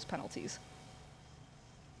put in those penalties.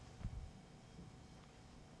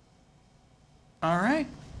 All right.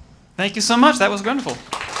 Thank you so much. That was wonderful.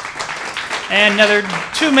 And another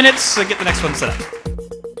 2 minutes to get the next one set up.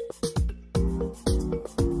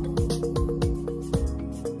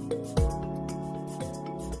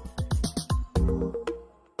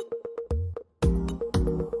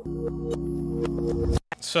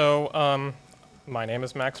 So, my name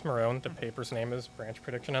is Max Marrone. The paper's name is Branch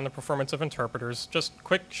Prediction and the Performance of Interpreters. Just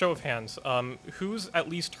quick show of hands. Who's at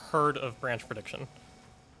least heard of branch prediction?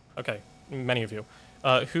 Okay, many of you.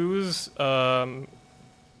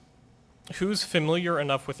 Who's familiar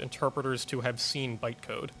enough with interpreters to have seen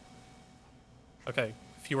bytecode? Okay,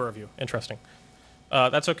 fewer of you. Interesting.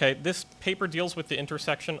 That's okay. This paper deals with the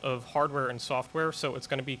intersection of hardware and software, so it's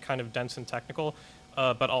going to be kind of dense and technical,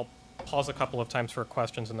 but I'll pause a couple of times for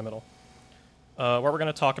questions in the middle. What we're going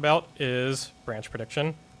to talk about is branch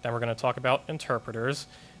prediction. Then we're going to talk about interpreters.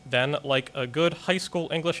 Then, like a good high school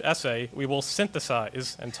English essay, we will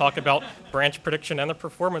synthesize and talk about branch prediction and the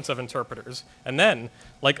performance of interpreters. And then,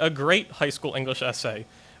 like a great high school English essay,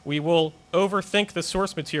 we will overthink the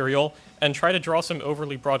source material and try to draw some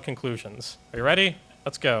overly broad conclusions. Are you ready?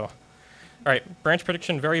 Let's go. All right, branch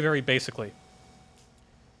prediction very, very basically.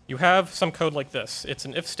 You have some code like this. It's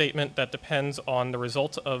an if statement that depends on the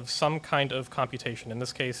result of some kind of computation. In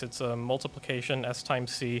this case, it's a multiplication, s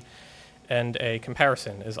times c, and a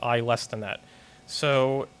comparison is I less than that.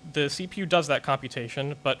 So the CPU does that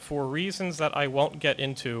computation, but for reasons that I won't get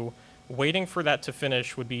into, waiting for that to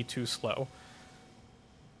finish would be too slow.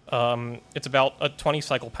 It's about a 20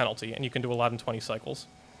 cycle penalty, and you can do a lot in 20 cycles.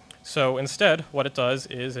 So instead, what it does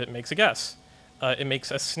is it makes a guess. It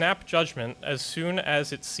makes a snap judgment as soon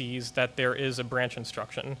as it sees that there is a branch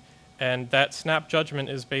instruction. And that snap judgment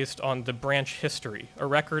is based on the branch history, a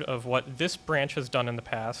record of what this branch has done in the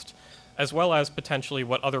past, as well as potentially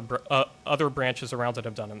what other branches around it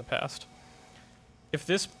have done in the past. If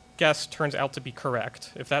this guess turns out to be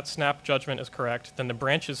correct, if that snap judgment is correct, then the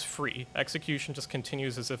branch is free. Execution just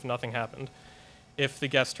continues as if nothing happened. If the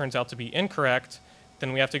guess turns out to be incorrect,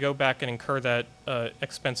 then we have to go back and incur that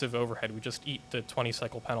expensive overhead. We just eat the 20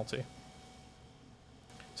 cycle penalty.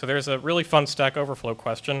 So there's a really fun Stack Overflow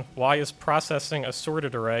question. Why is processing a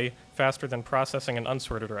sorted array faster than processing an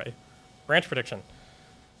unsorted array? Branch prediction.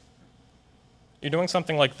 You're doing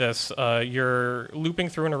something like this. You're looping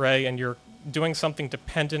through an array and you're doing something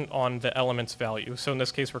dependent on the element's value. So in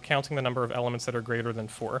this case, we're counting the number of elements that are greater than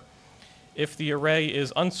 4. If the array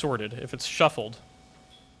is unsorted, if it's shuffled,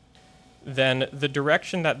 then the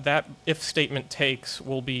direction that that if statement takes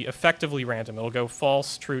will be effectively random. It'll go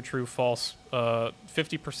false, true, true, false,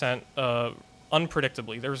 50%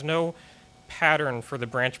 unpredictably. There's no pattern for the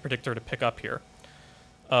branch predictor to pick up here.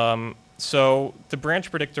 So the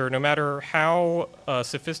branch predictor, no matter how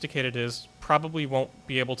sophisticated it is, probably won't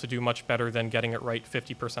be able to do much better than getting it right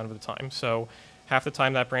 50% of the time. So half the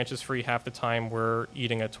time that branch is free, half the time we're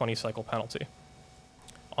eating a 20 cycle penalty.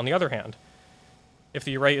 On the other hand, if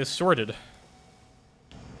the array is sorted,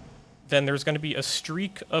 then there's going to be a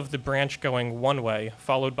streak of the branch going one way,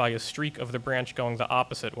 followed by a streak of the branch going the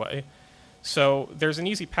opposite way. So there's an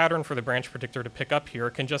easy pattern for the branch predictor to pick up here.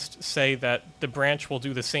 It can just say that the branch will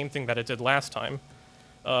do the same thing that it did last time.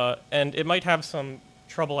 And it might have some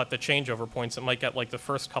trouble at the changeover points. It might get like the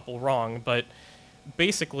first couple wrong, but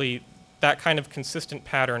basically that kind of consistent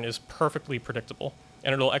pattern is perfectly predictable.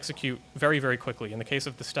 And it'll execute very, very quickly. In the case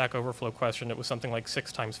of the Stack Overflow question, it was something like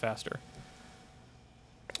 6 times faster.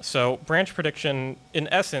 So branch prediction, in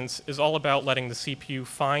essence, is all about letting the CPU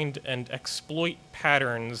find and exploit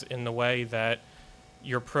patterns in the way that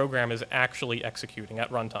your program is actually executing at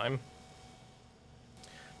runtime.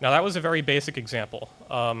 Now, that was a very basic example.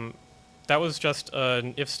 That was just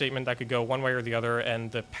an if statement that could go one way or the other, and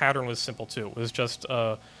the pattern was simple, too. It was just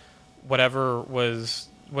wherever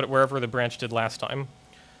the branch did last time.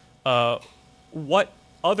 What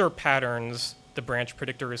other patterns the branch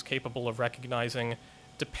predictor is capable of recognizing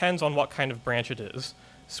depends on what kind of branch it is.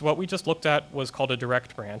 So what we just looked at was called a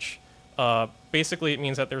direct branch. Basically, it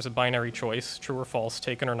means that there's a binary choice, true or false,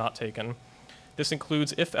 taken or not taken. This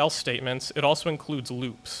includes if-else statements. It also includes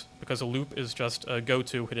loops, because a loop is just a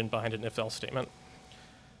go-to hidden behind an if-else statement.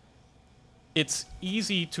 it's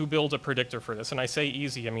easy to build a predictor for this. And I say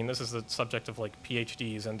easy, I mean, this is the subject of like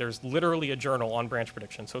PhDs, and there's literally a journal on branch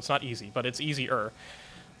prediction, so it's not easy, but it's easier.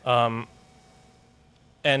 And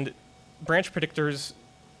branch predictors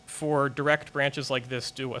for direct branches like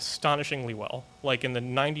this do astonishingly well, like in the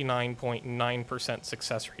 99.9%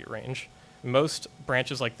 success rate range. Most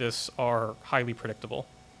branches like this are highly predictable.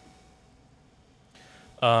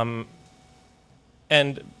 And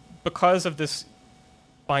because of this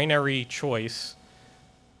binary choice,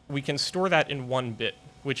 we can store that in 1 bit,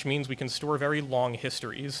 which means we can store very long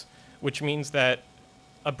histories, which means that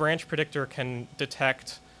a branch predictor can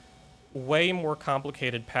detect way more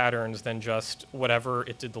complicated patterns than just whatever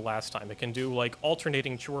it did the last time. It can do like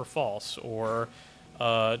alternating true or false, or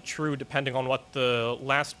true depending on what the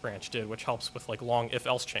last branch did, which helps with like long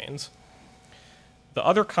if-else chains. The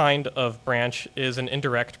other kind of branch is an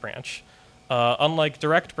indirect branch. Unlike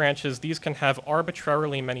direct branches, these can have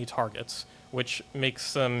arbitrarily many targets, which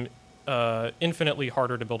makes them infinitely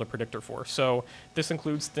harder to build a predictor for. So this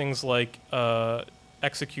includes things like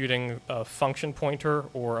executing a function pointer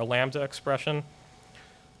or a lambda expression.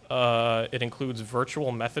 It includes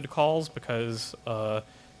virtual method calls because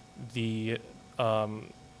the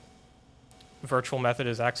virtual method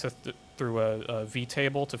is accessed through a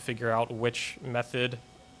vtable to figure out which method,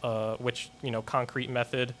 which concrete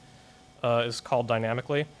method is called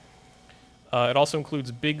dynamically. It also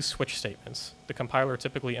includes big switch statements. The compiler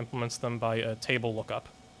typically implements them by a table lookup.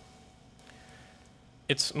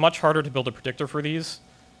 It's much harder to build a predictor for these.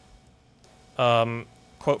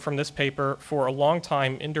 Quote from this paper, "For a long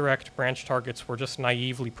time, indirect branch targets were just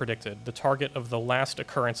naively predicted. The target of the last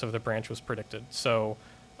occurrence of the branch was predicted." So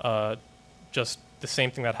just the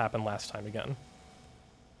same thing that happened last time again.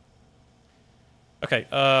 Okay,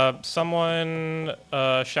 someone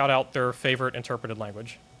shout out their favorite interpreted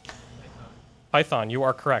language. Python, you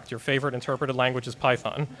are correct. Your favorite interpreted language is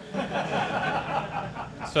Python.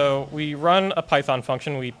 So we run a Python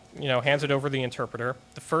function. We hands it over the interpreter.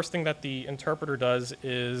 The first thing that the interpreter does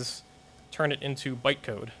is turn it into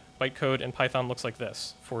bytecode. Bytecode in Python looks like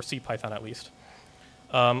this, for CPython at least.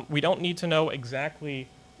 We don't need to know exactly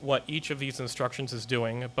what each of these instructions is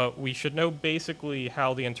doing, but we should know basically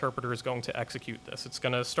how the interpreter is going to execute this. It's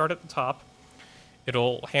going to start at the top.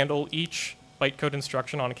 It'll handle each bytecode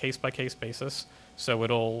instruction on a case-by-case basis. So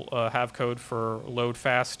it'll have code for load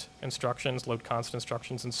fast instructions, load constant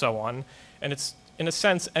instructions, and so on. And it's, in a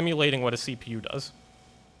sense, emulating what a CPU does.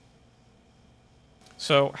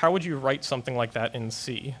 So how would you write something like that in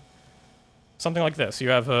C? Something like this. You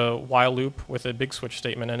have a while loop with a big switch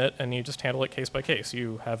statement in it, and you just handle it case by case.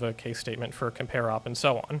 You have a case statement for compare op and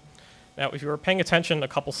so on. Now, if you were paying attention a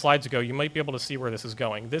couple slides ago, you might be able to see where this is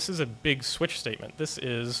going. This is a big switch statement. This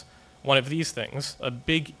is one of these things, a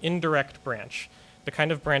big indirect branch, the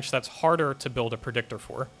kind of branch that's harder to build a predictor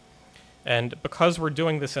for. And because we're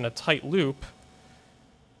doing this in a tight loop,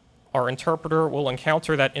 our interpreter will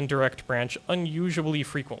encounter that indirect branch unusually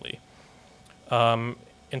frequently.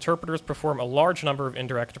 Interpreters perform a large number of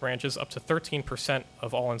indirect branches, up to 13%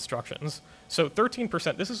 of all instructions. So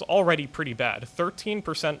 13%, this is already pretty bad.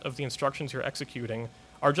 13% of the instructions you're executing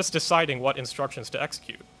are just deciding what instructions to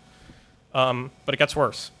execute. But it gets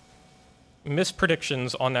worse.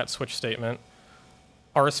 Mispredictions on that switch statement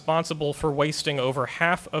are responsible for wasting over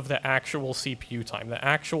half of the actual CPU time, the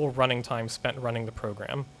actual running time spent running the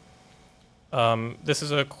program. This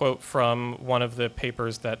is a quote from one of the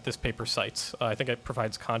papers that this paper cites. I think it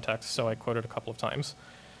provides context, so I quote it a couple of times.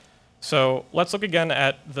 So let's look again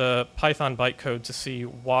at the Python bytecode to see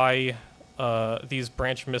why these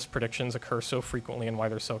branch mispredictions occur so frequently and why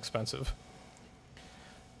they're so expensive.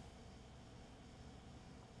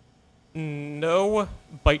 No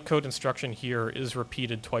bytecode instruction here is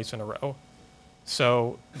repeated twice in a row.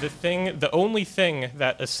 So the only thing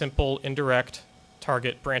that a simple indirect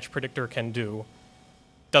target branch predictor can do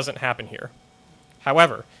doesn't happen here.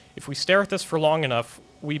 However, if we stare at this for long enough,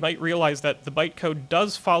 we might realize that the bytecode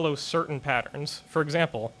does follow certain patterns. For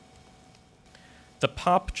example, the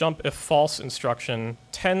pop jump if false instruction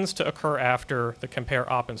tends to occur after the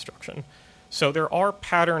compare op instruction. So there are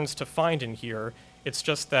patterns to find in here. It's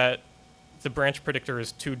just that the branch predictor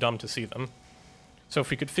is too dumb to see them. So if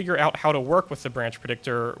we could figure out how to work with the branch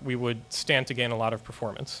predictor, we would stand to gain a lot of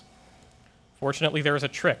performance. Fortunately, there is a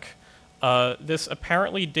trick. This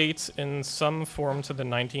apparently dates in some form to the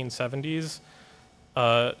 1970s.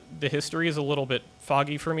 The history is a little bit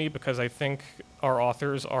foggy for me because I think our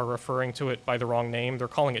authors are referring to it by the wrong name. They're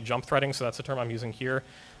calling it jump threading, so that's the term I'm using here.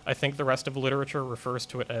 I think the rest of the literature refers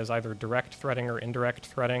to it as either direct threading or indirect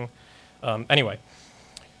threading. Anyway,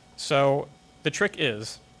 so the trick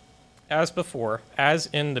is, as before, as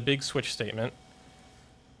in the big switch statement,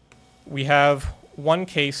 we have one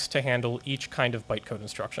case to handle each kind of bytecode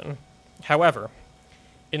instruction. However,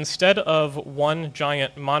 instead of one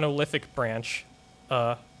giant monolithic branch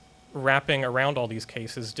wrapping around all these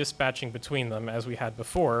cases, dispatching between them as we had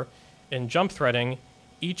before, in jump threading,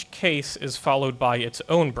 each case is followed by its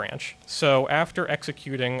own branch. So after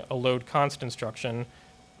executing a load const instruction,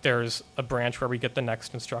 there's a branch where we get the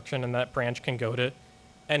next instruction, and that branch can go to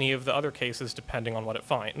any of the other cases depending on what it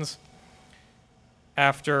finds.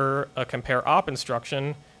 After a compare op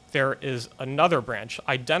instruction, there is another branch,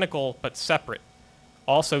 identical but separate,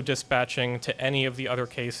 also dispatching to any of the other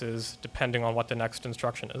cases depending on what the next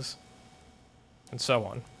instruction is, and so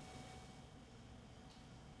on.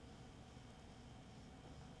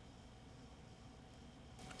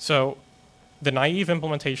 So the naive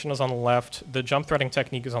implementation is on the left, the jump threading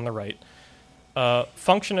technique is on the right.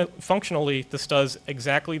 Functionally, this does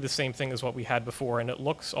exactly the same thing as what we had before, and it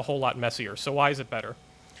looks a whole lot messier. So why is it better?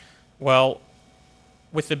 Well,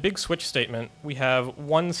 with the big switch statement, we have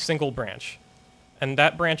one single branch, and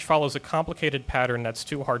that branch follows a complicated pattern that's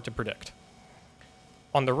too hard to predict.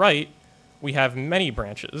 On the right, we have many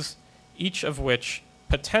branches, each of which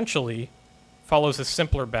potentially follows a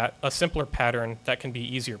simpler pattern that can be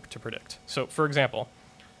easier to predict. So, for example,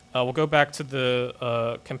 we'll go back to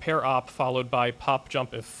the compare op followed by pop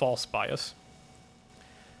jump if false bias.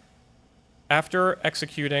 After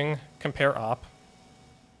executing compare op,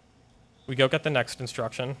 we go get the next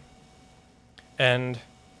instruction, and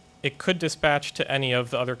it could dispatch to any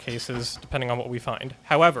of the other cases depending on what we find.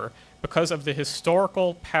 However, because of the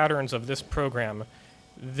historical patterns of this program,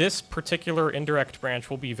 this particular indirect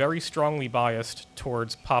branch will be very strongly biased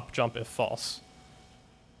towards pop jump if false.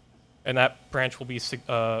 And that branch will be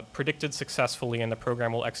predicted successfully, and the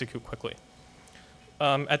program will execute quickly.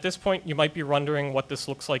 At this point, you might be wondering what this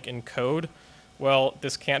looks like in code. Well,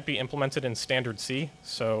 this can't be implemented in standard C,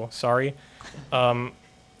 so sorry.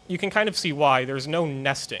 You can kind of see why. There's no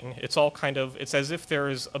nesting. It's all kind of, it's as if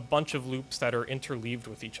there's a bunch of loops that are interleaved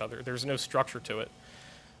with each other. There's no structure to it.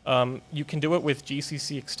 You can do it with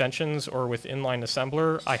GCC extensions or with inline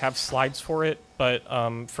assembler. I have slides for it, but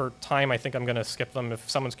for time, I think I'm going to skip them. If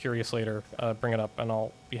someone's curious later, bring it up, and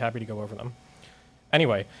I'll be happy to go over them.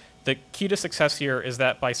 Anyway, the key to success here is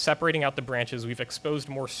that by separating out the branches, we've exposed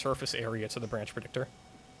more surface area to the branch predictor.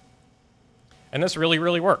 And this really,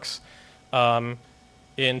 really works.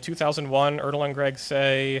 In 2001, Ertl and Gregg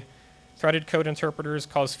say, threaded code interpreters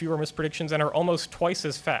cause fewer mispredictions and are almost twice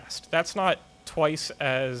as fast. That's not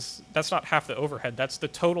that's not half the overhead. That's the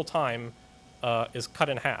total time is cut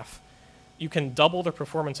in half. You can double the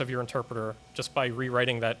performance of your interpreter just by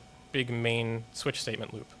rewriting that big main switch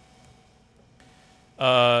statement loop.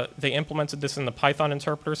 They implemented this in the Python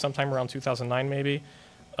interpreter sometime around 2009 maybe.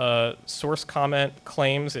 Source comment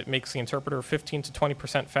claims it makes the interpreter 15 to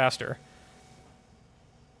 20% faster.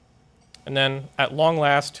 And then at long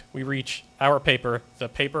last, we reach our paper, the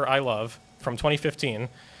paper I love, from 2015,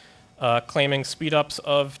 claiming speedups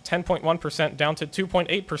of 10.1% down to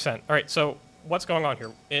 2.8%. All right, so what's going on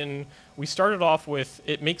here? We started off with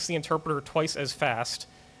it makes the interpreter twice as fast,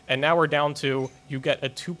 and now we're down to you get a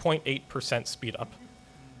 2.8% speedup.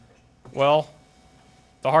 Well,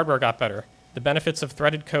 the hardware got better. The benefits of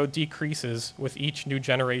threaded code decreases with each new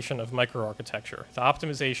generation of microarchitecture. The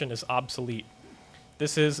optimization is obsolete.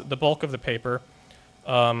 This is the bulk of the paper.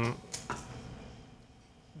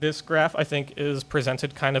 This graph, I think, is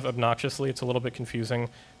presented kind of obnoxiously. It's a little bit confusing.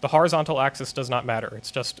 The horizontal axis does not matter. It's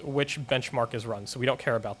just which benchmark is run, so we don't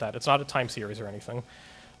care about that. It's not a time series or anything.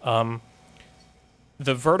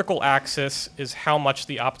 The vertical axis is how much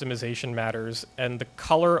the optimization matters, and the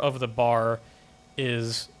color of the bar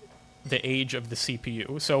is the age of the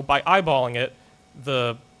CPU. So by eyeballing it,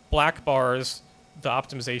 the black bars, the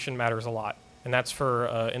optimization matters a lot. And that's for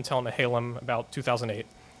Intel Nehalem about 2008.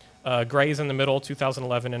 Gray is in the middle,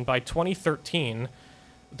 2011. And by 2013,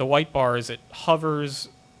 the white bars, it hovers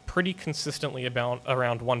pretty consistently about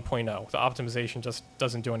around 1.0. The optimization just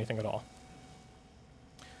doesn't do anything at all.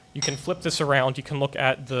 You can flip this around. You can look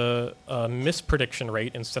at the misprediction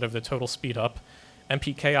rate instead of the total speed up.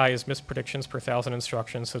 MPKI is mispredictions per 1,000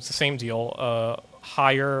 instructions, so it's the same deal.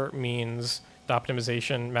 Higher means the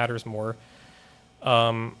optimization matters more.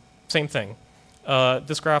 Same thing.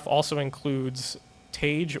 This graph also includes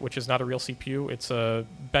Tage, which is not a real CPU. It's a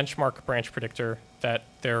benchmark branch predictor that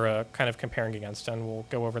they're kind of comparing against, and we'll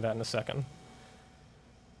go over that in a second.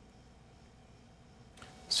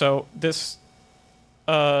 So this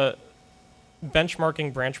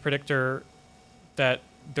benchmarking branch predictor that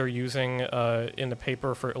they're using in the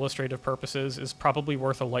paper for illustrative purposes is probably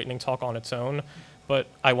worth a lightning talk on its own, but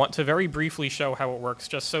I want to very briefly show how it works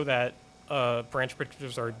just so that branch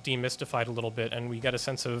predictors are demystified a little bit and we get a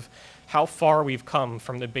sense of how far we've come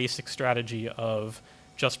from the basic strategy of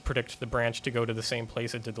just predict the branch to go to the same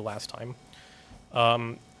place it did the last time.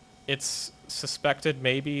 It's suspected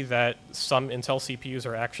maybe that some Intel CPUs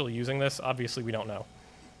are actually using this. Obviously, we don't know.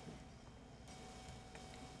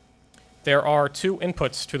 There are two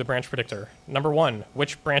inputs to the branch predictor. Number one,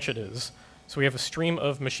 which branch it is. So we have a stream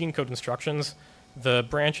of machine code instructions. The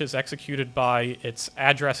branch is executed by its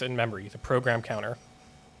address in memory, the program counter.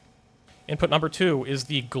 Input number two is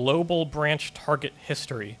the global branch target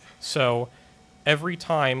history. So every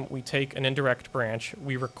time we take an indirect branch,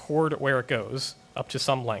 we record where it goes up to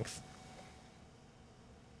some length.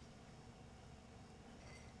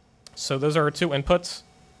 So those are our two inputs.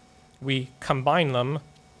 We combine them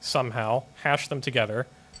somehow, hash them together.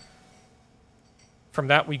 From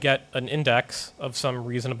that, we get an index of some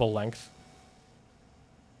reasonable length.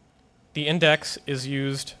 The index is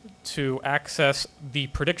used to access the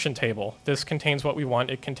prediction table. This contains what we want.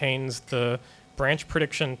 It contains the branch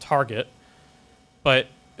prediction target, but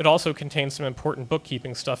it also contains some important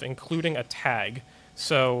bookkeeping stuff, including a tag.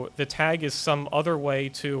 So the tag is some other way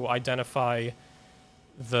to identify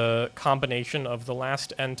the combination of the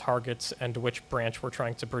last n targets and which branch we're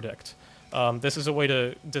trying to predict. This is a way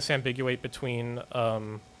to disambiguate between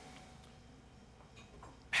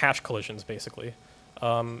hash collisions, basically.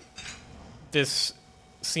 This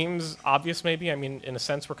seems obvious, maybe. I mean, in a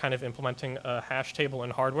sense, we're kind of implementing a hash table in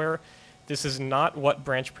hardware. This is not what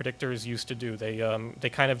branch predictors used to do. They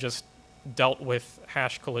kind of just dealt with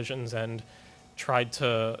hash collisions and tried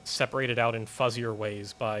to separate it out in fuzzier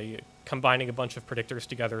ways by combining a bunch of predictors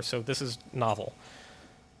together, so this is novel.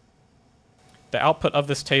 The output of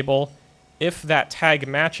this table, if that tag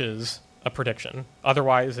matches a prediction,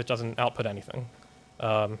 otherwise it doesn't output anything,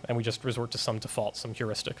 and we just resort to some default, some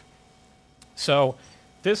heuristic. So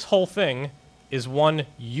this whole thing is one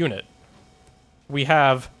unit. We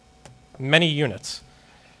have many units.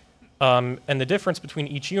 And the difference between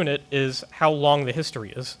each unit is how long the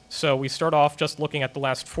history is. So we start off just looking at the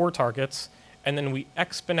last 4 targets, and then we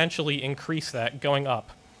exponentially increase that going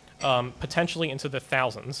up, potentially into the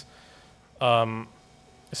thousands.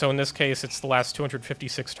 So in this case, it's the last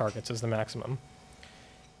 256 targets is the maximum.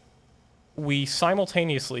 We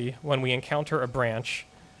simultaneously, when we encounter a branch,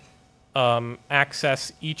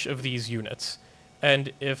 access each of these units.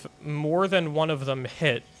 And if more than one of them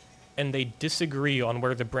hit, and they disagree on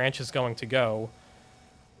where the branch is going to go,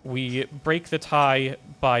 we break the tie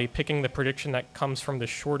by picking the prediction that comes from the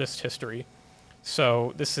shortest history.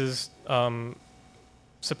 So this is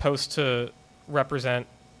supposed to represent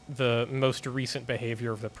the most recent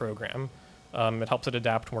behavior of the program. It helps it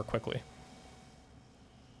adapt more quickly.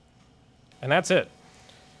 And that's it.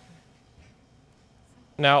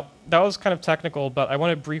 Now, that was kind of technical, but I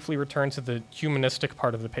want to briefly return to the humanistic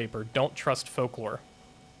part of the paper. Don't trust folklore.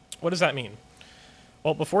 What does that mean?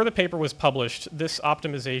 Well, before the paper was published, this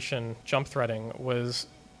optimization, jump threading, was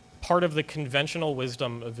part of the conventional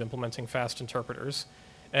wisdom of implementing fast interpreters.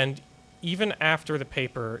 And even after the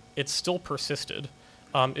paper, it still persisted.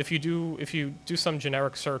 If you do some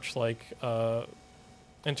generic search like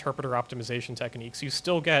interpreter optimization techniques, you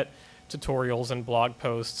still get tutorials and blog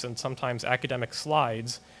posts and sometimes academic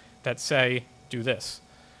slides that say, do this.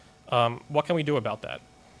 What can we do about that?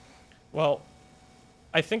 Well,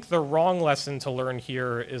 I think the wrong lesson to learn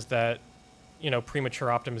here is that, premature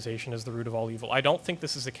optimization is the root of all evil. I don't think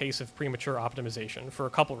this is a case of premature optimization for a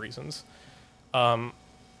couple reasons.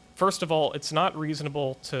 First of all, it's not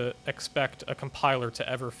reasonable to expect a compiler to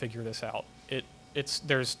ever figure this out.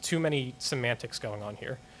 There's too many semantics going on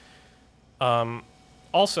here.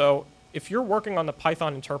 Also, if you're working on the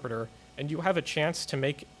Python interpreter and you have a chance to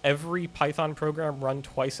make every Python program run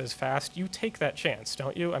twice as fast, you take that chance,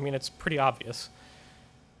 don't you? I mean, it's pretty obvious.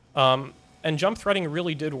 And jump threading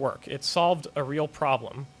really did work. It solved a real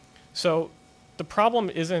problem. So the problem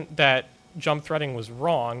isn't that jump threading was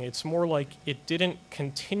wrong. It's more like it didn't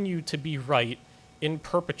continue to be right in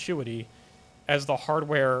perpetuity as the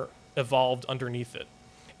hardware evolved underneath it.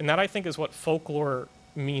 And that, I think, is what folklore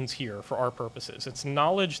means here for our purposes. It's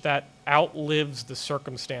knowledge that outlives the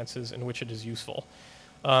circumstances in which it is useful.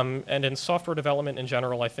 And in software development in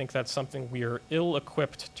general, I think that's something we are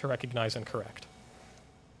ill-equipped to recognize and correct.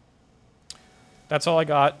 That's all I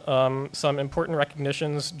got. Some important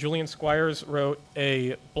recognitions. Julian Squires wrote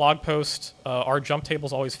a blog post, Are Jump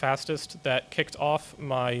Tables Always Fastest?, that kicked off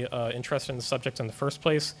my interest in the subject in the first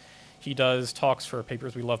place. He does talks for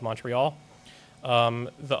PapersWeLove Montreal.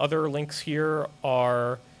 The other links here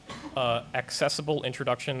are accessible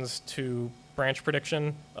introductions to branch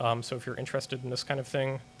prediction. So if you're interested in this kind of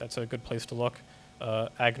thing, that's a good place to look.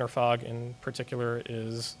 Agnerfog in particular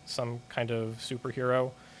is some kind of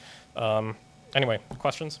superhero. Anyway,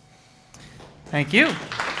 questions? Thank you. We've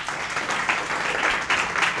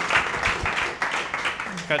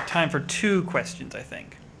got time for 2 questions, I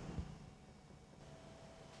think.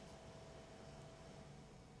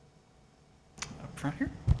 Up front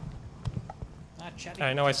here.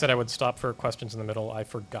 I know I said I would stop for questions in the middle. I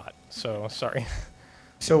forgot, so sorry.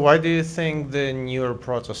 So why do you think the newer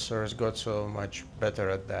processors got so much better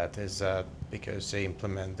at that? Is that because they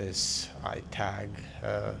implement this iTag?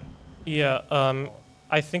 Yeah,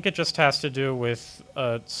 I think it just has to do with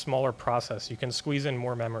a smaller process. You can squeeze in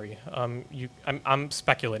more memory. I'm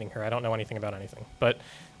speculating here. I don't know anything about anything. But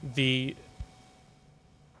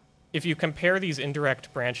if you compare these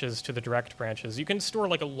indirect branches to the direct branches, you can store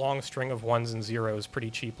like a long string of 1s and 0s pretty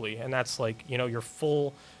cheaply. And that's like, you know, your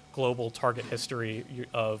full global target history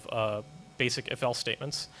of basic if-else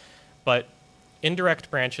statements. But indirect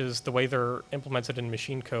branches, the way they're implemented in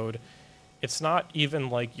machine code, it's not even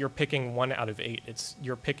like you're picking 1 out of 8.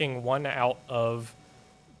 You're picking 1 out of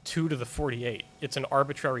 2 to the 48. It's an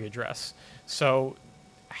arbitrary address. So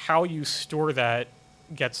how you store that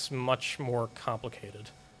gets much more complicated.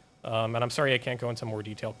 And I'm sorry I can't go into more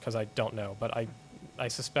detail because I don't know, but I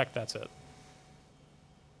suspect that's it.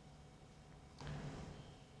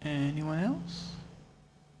 Anyone else?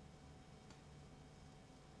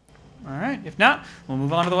 All right, if not, we'll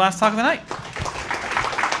move on to the last talk of the night.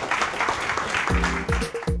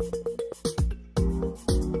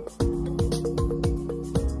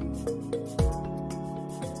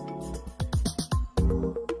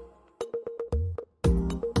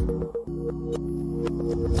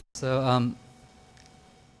 So I'm going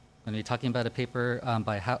to be talking about a paper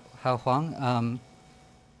by Hao Huang. I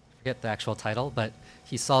forget the actual title, but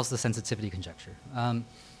he solves the sensitivity conjecture. I'm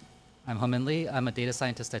Ho-Min Lee. I'm a data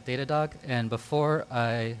scientist at Datadog. And before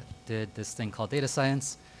I did this thing called data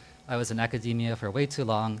science, I was in academia for way too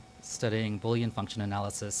long studying Boolean function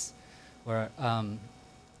analysis, where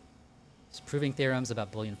just proving theorems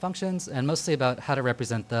about Boolean functions and mostly about how to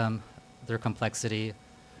represent them, their complexity.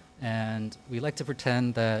 And we like to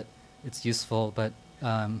pretend that it's useful, but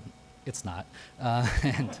it's not.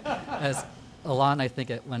 And as Alon, I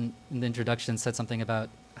think, when in the introduction said something about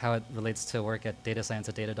how it relates to work at data science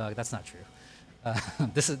at Datadog, that's not true.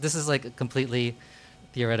 This is like a completely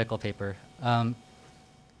theoretical paper.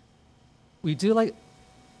 We do like,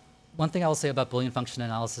 one thing I will say about Boolean function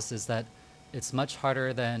analysis is that it's much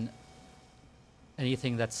harder than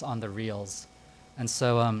anything that's on the reals. And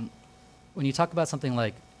so when you talk about something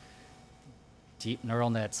like deep neural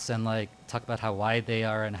nets and like talk about how wide they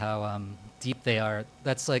are and how deep they are,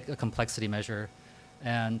 that's like a complexity measure.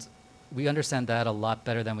 And we understand that a lot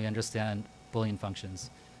better than we understand Boolean functions.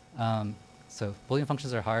 So Boolean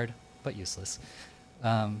functions are hard, but useless.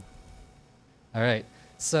 All right,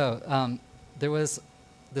 so there was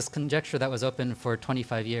this conjecture that was open for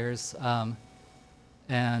 25 years.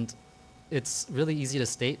 And it's really easy to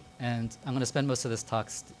state. And I'm going to spend most of this talk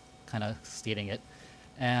kind of stating it.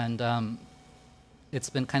 And it's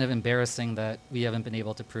been kind of embarrassing that we haven't been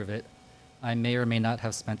able to prove it. I may or may not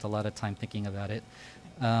have spent a lot of time thinking about it.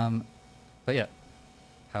 But yeah,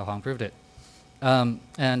 Hao Huang proved it.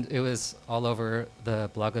 And it was all over the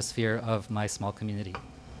blogosphere of my small community.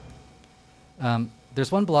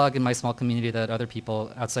 There's one blog in my small community that other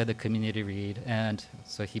people outside the community read, and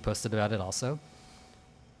so he posted about it also.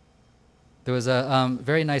 There was a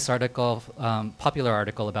very nice article, popular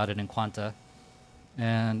article about it in Quanta,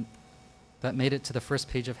 and that made it to the first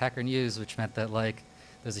page of Hacker News, which meant that like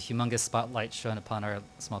there's a humongous spotlight shone upon our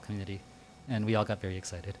small community, and we all got very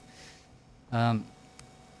excited.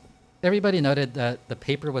 Everybody noted that the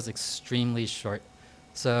paper was extremely short,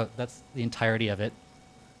 so that's the entirety of it.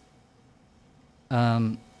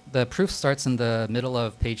 The proof starts in the middle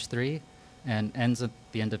of page 3 and ends at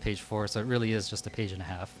the end of page 4, so it really is just a page and a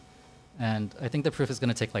half. And I think the proof is going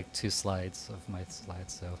to take like 2 slides of my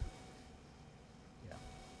slides, so yeah.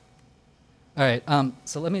 All right,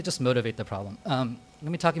 so let me just motivate the problem.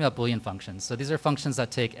 Let me talking about Boolean functions. So these are functions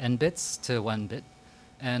that take n bits to 1 bit.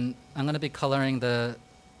 And I'm going to be coloring the,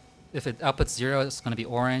 if it outputs 0, it's going to be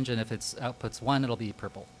orange, and if it outputs 1, it'll be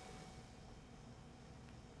purple.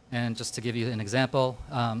 And just to give you an example,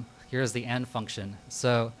 here's the AND function.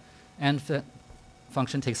 So AND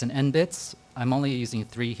function takes an n bits. I'm only using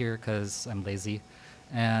 3 here because I'm lazy.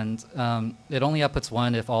 And it only outputs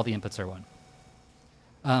 1 if all the inputs are 1.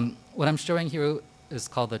 What I'm showing here is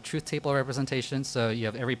called the truth table representation. So you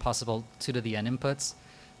have every possible 2 to the n inputs,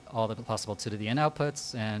 all the possible 2 to the n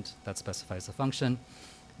outputs, and that specifies the function.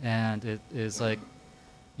 and it is like,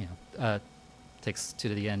 takes 2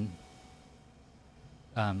 to the n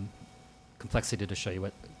complexity to show you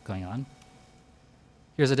what's going on.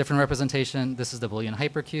 Here's a different representation. This is the Boolean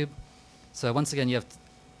hypercube. So once again, you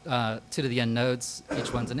have 2 to the n nodes.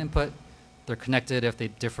 Each one's an input. They're connected if they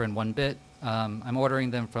differ in 1 bit. I'm ordering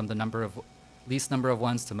them from the least number of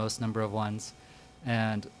ones to most number of ones.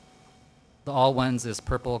 And the all ones is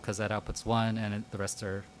purple because that outputs 1, and the rest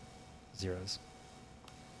are zeros.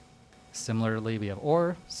 Similarly, we have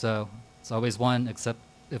OR, so it's always 1 except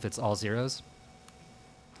if it's all zeros.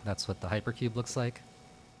 That's what the hypercube looks like.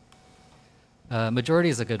 Majority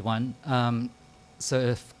is a good one. So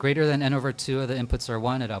if greater than n over 2 of the inputs are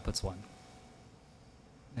 1, it outputs 1.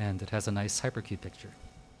 And it has a nice hypercube picture.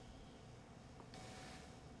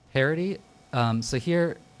 Parity. So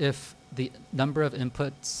here, if the number of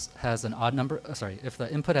inputs has an odd number, if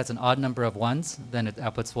the input has an odd number of 1s, then it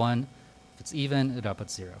outputs 1. If it's even, it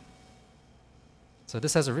outputs 0. So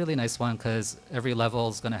this has a really nice one because every level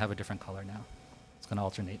is going to have a different color now. It's going to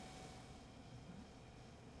alternate.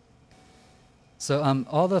 So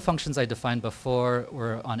all the functions I defined before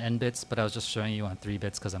were on n bits, but I was just showing you on 3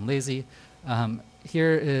 bits because I'm lazy.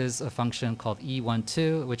 Here is a function called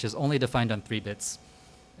E12, which is only defined on 3 bits.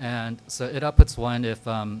 And so it outputs 1 if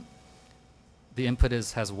the input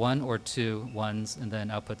has 1 or 2 ones, and then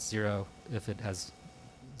outputs 0 if it has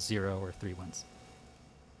 0 or 3 ones.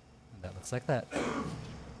 And that looks like that.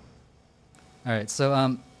 All right,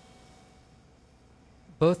 so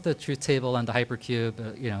both the truth table and the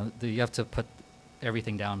hypercube, you have to put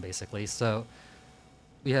everything down basically. So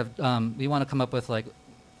we have we want to come up with like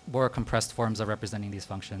more compressed forms of representing these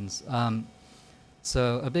functions.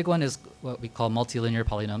 So a big one is what we call multilinear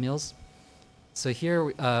polynomials. So here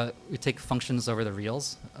we take functions over the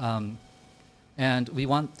reals, and we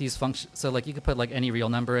want these functions. So like you could put like any real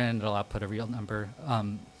number in, it'll output a real number.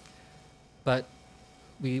 But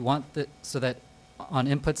we want so that on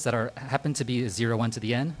inputs that happen to be 0, 1 to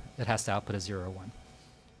the n, it has to output a 0 or 1.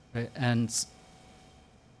 Right? And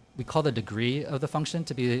we call the degree of the function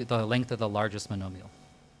to be the length of the largest monomial.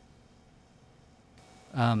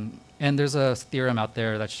 And there's a theorem out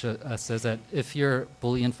there that says that if your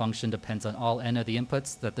Boolean function depends on all n of the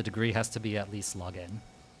inputs, that the degree has to be at least log n.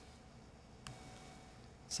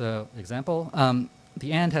 So example,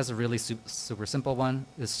 the AND has a really super simple one.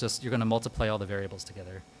 It's just you're going to multiply all the variables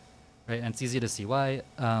together. Right? And it's easy to see why.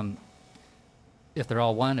 If they're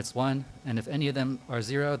all 1, it's 1. And if any of them are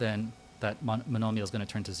 0, then that monomial is going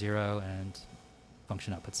to turn to 0 and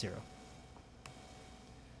function outputs 0.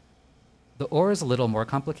 The OR is a little more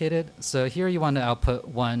complicated. So here you want to output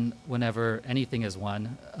 1 whenever anything is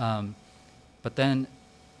 1. But then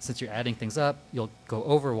since you're adding things up, you'll go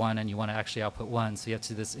over 1 and you want to actually output 1. So you have to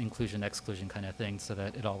do this inclusion exclusion kind of thing so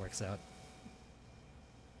that it all works out.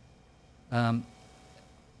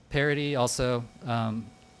 Parity also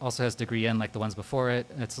has degree n like the ones before it.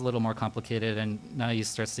 It's a little more complicated, and now you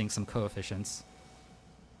start seeing some coefficients.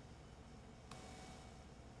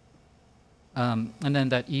 And then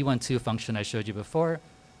that E12 function I showed you before,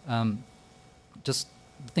 just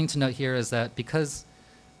the thing to note here is that because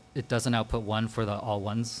it doesn't output 1 for the all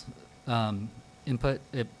ones input,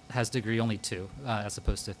 it has degree only 2 as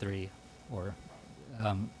opposed to 3 or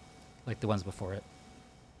like the ones before it.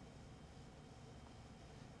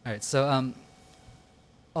 All right, so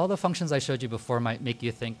all the functions I showed you before might make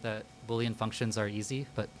you think that Boolean functions are easy,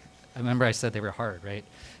 but I remember I said they were hard, right?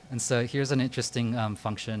 And so here's an interesting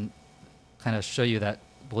function, kind of show you that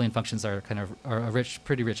Boolean functions are a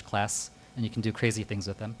pretty rich class, and you can do crazy things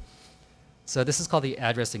with them. So this is called the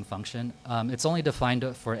addressing function. It's only defined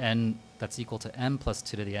for n that's equal to m plus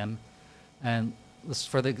 2 to the m. And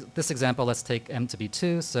for this example, let's take m to be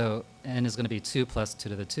 2. So n is going to be 2 plus 2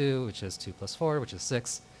 to the 2, which is 2 plus 4, which is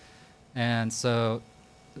 6. And so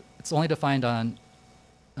it's only defined on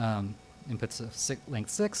inputs of length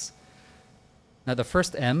 6. Now the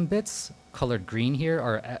first m bits, colored green here,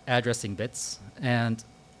 are addressing bits, and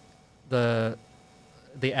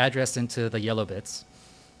they address into the yellow bits.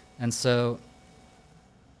 And so,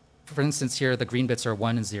 for instance, here the green bits are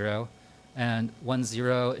 1 and 0, and 1,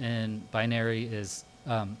 0 in binary is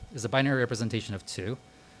a binary representation of 2.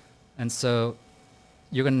 And so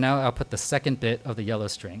you're going to now output the second bit of the yellow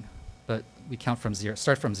string, but we count from 0,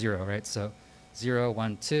 start from 0, right? So 0,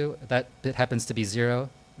 1, 2, that bit happens to be 0,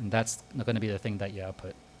 and that's going to be the thing that you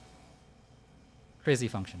output. Crazy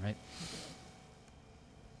function, right?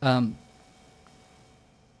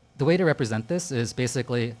 The way to represent this is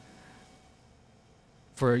basically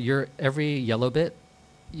for every yellow bit,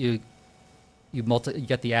 you you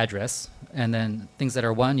get the address, and then things that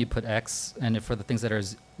are 1, you put x, and if for the things that are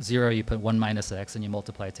 0, you put 1 minus x, and you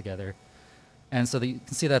multiply it together. And so you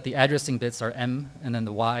can see that the addressing bits are m, and then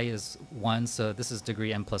the y is 1, so this is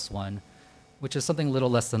degree m plus 1, which is something a little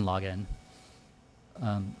less than log n.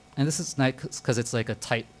 And this is nice because it's like a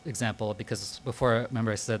tight example, because before,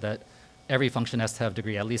 remember I said that every function has to have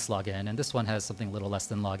degree at least log n, and this one has something a little less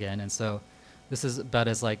than log n, and so this is about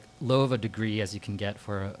as like low of a degree as you can get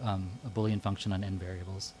for a Boolean function on n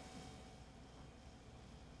variables.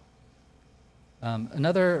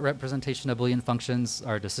 Another representation of Boolean functions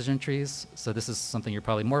are decision trees. So this is something you're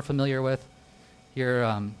probably more familiar with. Here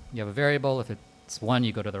you have a variable. If it's 1,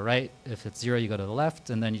 you go to the right. If it's 0, you go to the left.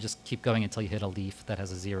 And then you just keep going until you hit a leaf that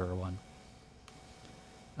has a 0 or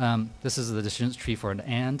 1. This is the decision tree for an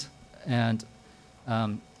and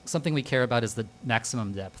something we care about is the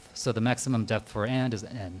maximum depth. So the maximum depth for and is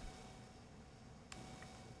n.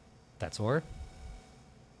 That's or.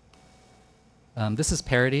 This is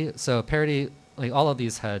parity. So parity, like all of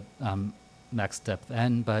these had max depth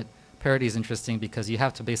n, but parity is interesting because you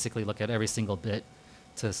have to basically look at every single bit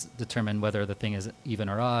to determine whether the thing is even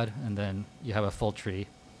or odd, and then you have a full tree.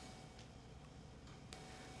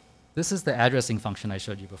 This is the addressing function I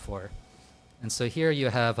showed you before. And so here you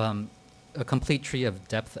have a complete tree of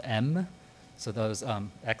depth m, so those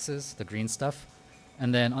x's, the green stuff,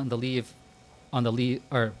 and then on the leaf,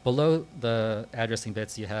 or below the addressing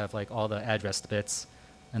bits, you have like all the addressed bits,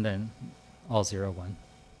 and then all 0, 1.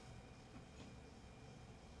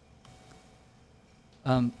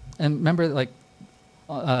 And remember, like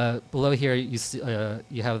below here, you see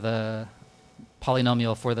you have the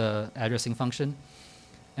polynomial for the addressing function,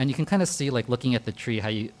 and you can kind of see, like looking at the tree,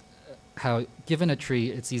 how given a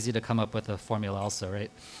tree, it's easy to come up with a formula also,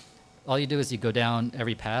 right? All you do is you go down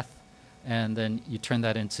every path, and then you turn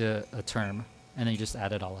that into a term, and then you just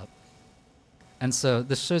add it all up. And so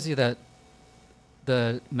this shows you that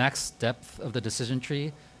the max depth of the decision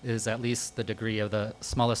tree is at least the degree of the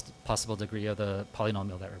smallest possible degree of the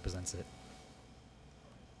polynomial that represents it.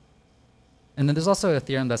 And then there's also a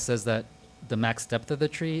theorem that says that the max depth of the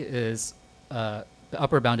tree is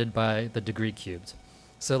upper bounded by the degree cubed.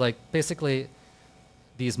 So like basically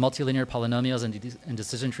these multilinear polynomials and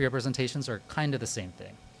decision tree representations are kind of the same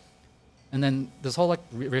thing. And then this whole like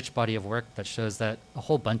rich body of work that shows that a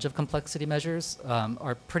whole bunch of complexity measures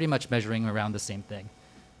are pretty much measuring around the same thing.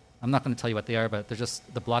 I'm not going to tell you what they are, but they're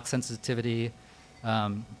just the block sensitivity,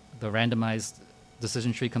 the randomized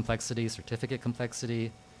decision tree complexity, certificate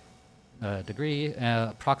complexity, degree,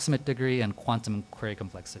 approximate degree, and quantum query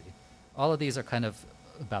complexity. All of these are kind of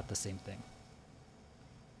about the same thing.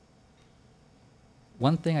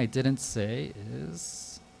 One thing I didn't say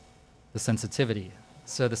is the sensitivity.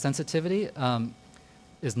 So the sensitivity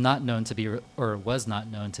is not known to be, or was not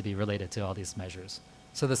known to be related to all these measures.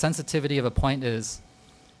 So the sensitivity of a point is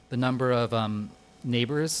the number of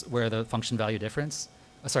neighbors where the function value difference.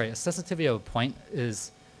 A sensitivity of a point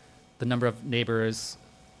is the number of neighbors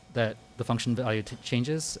that the function value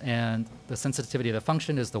changes, and the sensitivity of the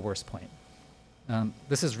function is the worst point.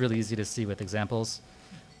 This is really easy to see with examples.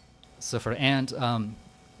 So for and,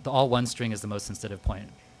 the all 1 string is the most sensitive point,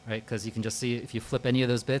 right? Because you can just see if you flip any of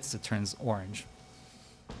those bits, it turns orange.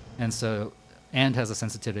 And so and has a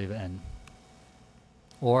sensitivity of n.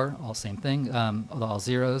 Or, all same thing, all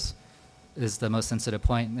zeros is the most sensitive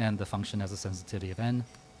point, and the function has a sensitivity of n.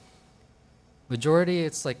 Majority,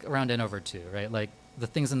 it's like around n over 2, right? Like the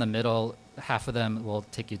things in the middle, half of them will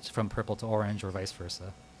take you from purple to orange or vice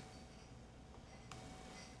versa.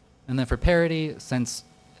 And then for parity, since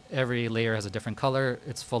every layer has a different color,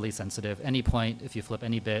 it's fully sensitive. Any point, if you flip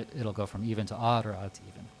any bit, it'll go from even to odd or odd to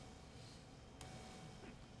even.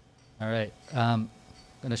 All right, I'm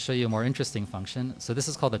going to show you a more interesting function. So this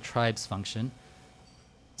is called the tribes function.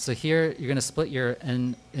 So here, you're going to split your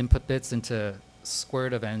n input bits into square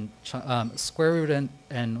root of n, square root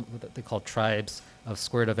n, what they call tribes of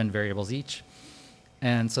square root of n variables each.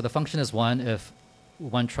 And so the function is 1 if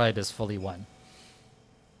one tribe is fully 1.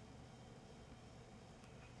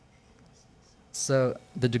 So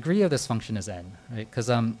the degree of this function is n, right? Because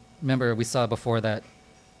remember, we saw before that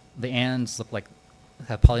the ands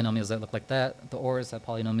have polynomials that look like that. The ors have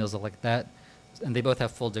polynomials that look like that. And they both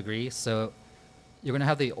have full degree. So you're going to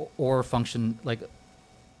have the or function, like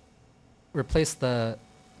replace the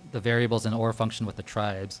variables in or function with the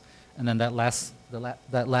tribes. And then that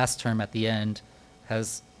last term at the end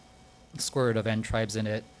has square root of n tribes in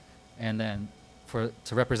it. And then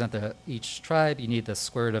to represent each tribe, you need the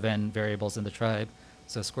square root of n variables in the tribe.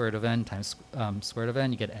 So square root of n times square root of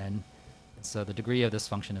n, you get n. So the degree of this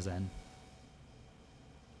function is n.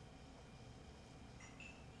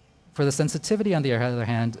 For the sensitivity, on the other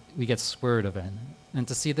hand, we get square root of n. And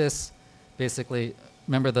to see this, basically,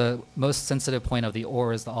 remember the most sensitive point of the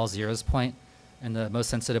or is the all zeros point, and the most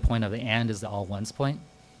sensitive point of the and is the all ones point.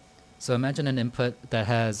 So imagine an input that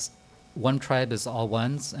has one tribe is all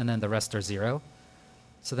ones, and then the rest are zero.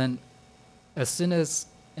 So then as soon as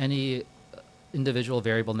any individual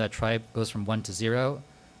variable in that tribe goes from 1 to 0,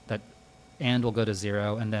 that and will go to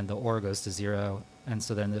 0, and then the or goes to 0, and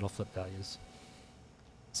so then it'll flip values.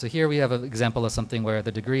 So here we have an example of something where the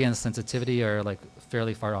degree and sensitivity are like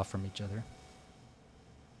fairly far off from each other.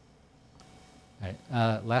 All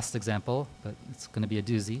right, last example, but it's going to be a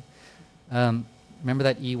doozy. Remember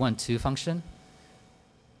that E12 function?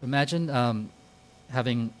 Imagine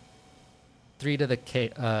having 3 to the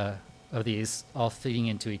k of these all feeding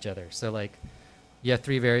into each other. So like you have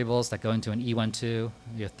 3 variables that go into an E12,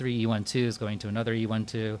 you have 3 E12s going to another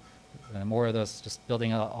E12, and more of those, just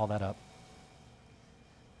building all that up.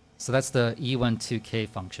 So that's the E12k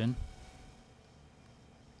function.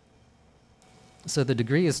 So the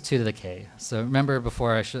degree is 2 to the k. So remember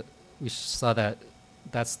before we saw that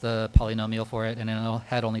that's the polynomial for it, and it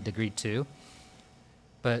had only degree 2.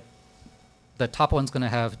 But the top one's going to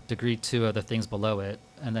have degree 2 of the things below it,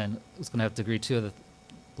 and then it's going to have degree 2 of the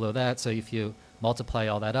below that. So if you multiply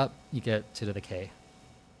all that up, you get 2 to the k.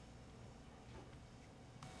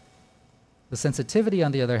 The sensitivity,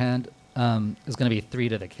 on the other hand, is going to be 3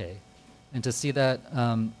 to the k. And to see that,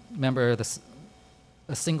 remember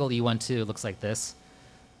a single E12 looks like this.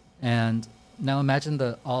 And now imagine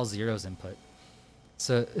the all zeros input.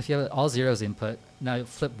 So if you have all zeros input, now you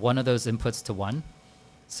flip one of those inputs to 1.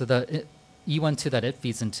 So the E12 that it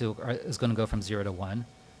feeds into is going to go from 0 to 1.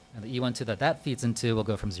 And the E12 that feeds into will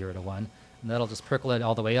go from 0 to 1. And that'll just percolate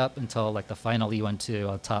all the way up until like the final E12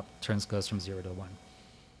 on top goes from 0 to 1.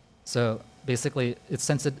 So basically, it's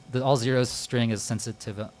the all zeros string is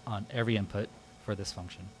sensitive on every input for this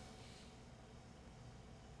function.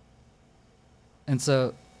 And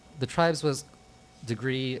so the tribes was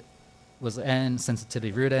degree was n,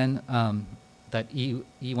 sensitivity root n. That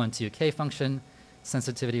E12k function,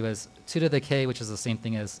 sensitivity was 2 to the k, which is the same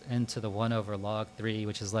thing as n to the 1 over log 3,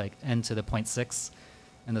 which is like n to the 0.6.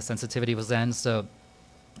 And the sensitivity was n. So,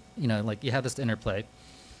 you know, like you have this interplay.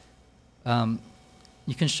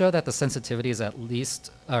 You can show that the sensitivity is at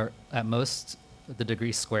least, or at most, the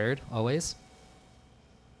degree squared, always.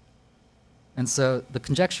 And so the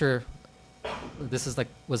conjecture, this is like,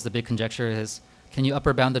 was the big conjecture, is can you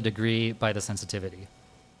upper bound the degree by the sensitivity?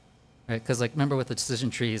 Right? Because like, remember with the decision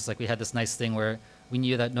trees, like we had this nice thing where we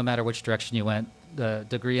knew that no matter which direction you went, the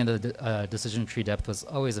degree and the decision tree depth was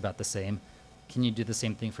always about the same. Can you do the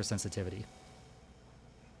same thing for sensitivity?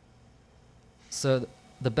 So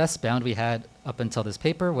the best bound we had up until this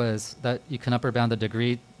paper was that you can upper bound the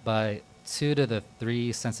degree by 2 to the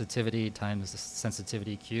 3 sensitivity times the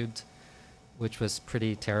sensitivity cubed, which was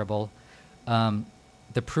pretty terrible.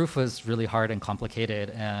 The proof was really hard and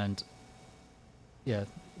complicated, and yeah,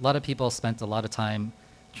 a lot of people spent a lot of time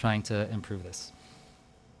trying to improve this.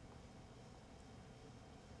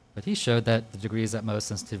 But he showed that the degree is at most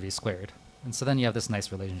sensitivity squared. And so then you have this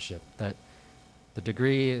nice relationship that the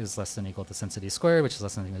degree is less than or equal to sensitivity squared, which is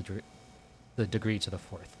less than or equal to the degree to the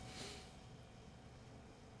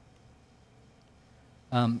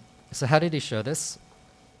 4th. So how did he show this?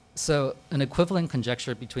 So an equivalent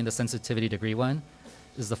conjecture between the sensitivity degree one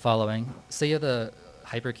is the following. Say you have the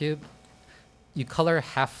hypercube. You color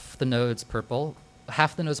half the nodes purple,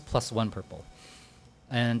 half the nodes plus 1 purple.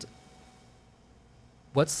 And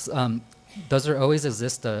does there always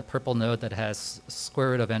exist a purple node that has square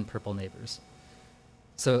root of n purple neighbors?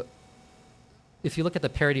 So if you look at the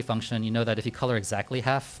parity function, you know that if you color exactly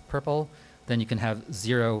half purple, then you can have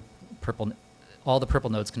 0 purple, all the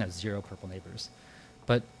purple nodes can have 0 purple neighbors.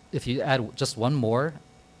 But if you add just one more,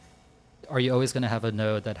 are you always going to have a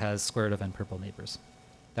node that has square root of n purple neighbors?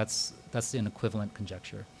 That's an equivalent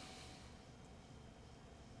conjecture.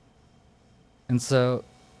 And so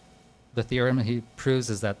the theorem he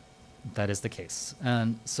proves is that that is the case.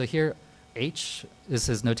 And so here, H is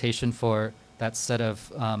his notation for that set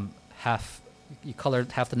of you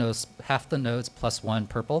colored half the nodes plus 1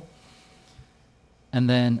 purple. And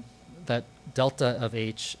then that delta of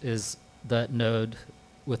H is the node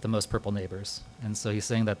with the most purple neighbors. And so he's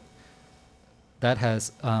saying that that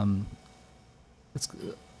has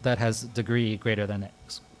degree greater than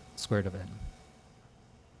square root of n.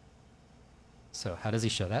 So how does he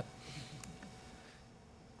show that?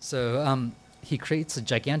 So he creates a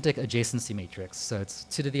gigantic adjacency matrix. So it's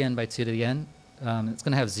 2 to the n by 2 to the n. It's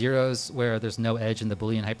going to have zeros where there's no edge in the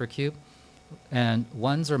Boolean hypercube, and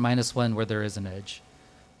ones or -1 where there is an edge.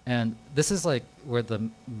 And this is like where the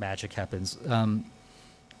magic happens.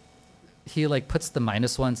 He like puts the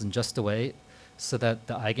minus ones in just a way so that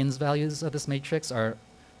the eigenvalues of this matrix are,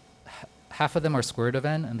 half of them are square root of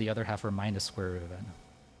n and the other half are minus square root of n.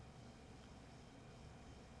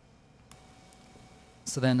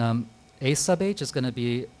 So then A sub h is going to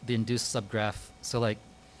be the induced subgraph. So like,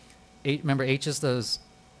 remember h is those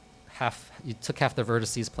half, you took half the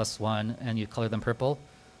vertices plus 1 and you color them purple.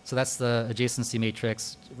 So that's the adjacency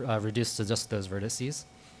matrix reduced to just those vertices.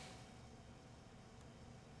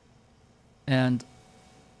 And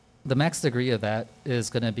the max degree of that is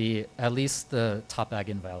going to be at least the top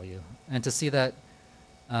eigenvalue. And to see that,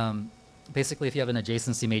 basically if you have an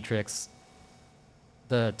adjacency matrix,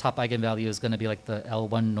 the top eigenvalue is going to be like the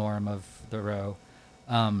L1 norm of the row.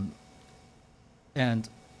 And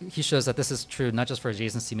he shows that this is true not just for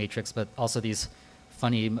adjacency matrix, but also these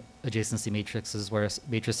funny adjacency matrices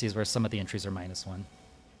where some of the entries are minus 1.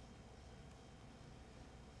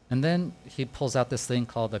 And then he pulls out this thing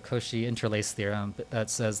called the Cauchy interlace theorem that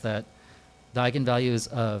says that the eigenvalues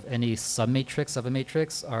of any submatrix of a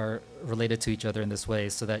matrix are related to each other in this way,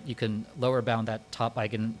 so that you can lower bound that top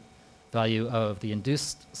eigenvalue of the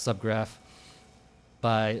induced subgraph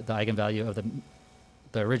by the eigenvalue of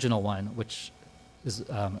the original one, which is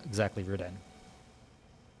exactly root n.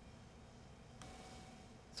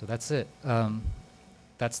 So that's it.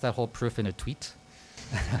 That's that whole proof in a tweet.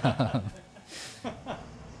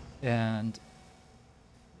 And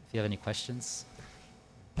if you have any questions.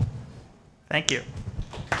 Thank you.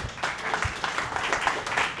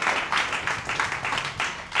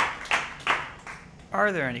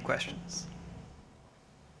 Are there any questions?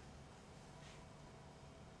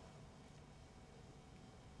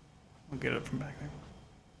 We'll get it from back there.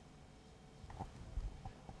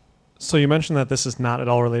 So you mentioned that this is not at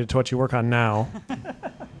all related to what you work on now.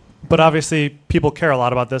 But obviously people care a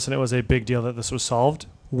lot about this, and it was a big deal that this was solved.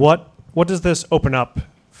 What does this open up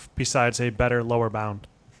besides a better lower bound?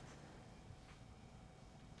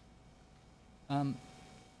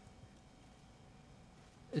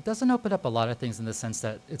 It doesn't open up a lot of things in the sense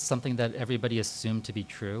that it's something that everybody assumed to be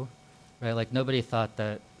true, right? Like nobody thought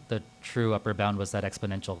that the true upper bound was that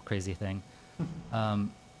exponential crazy thing. I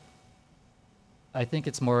think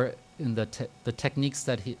it's more in the techniques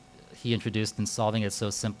that he introduced in solving it so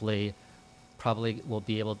simply probably will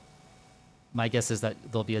be able. My guess is that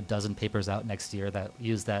there'll be a dozen papers out next year that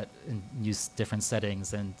use that and use different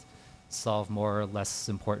settings and solve more or less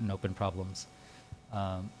important open problems.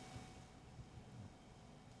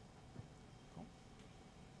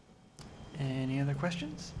 Any other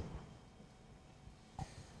questions?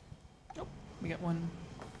 Oh, we got one.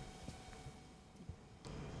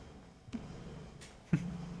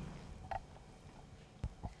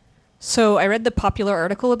 So I read the popular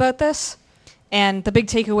article about this, and the big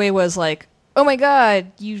takeaway was like, oh my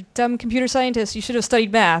god, you dumb computer scientists, you should have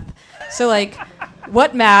studied math. So like,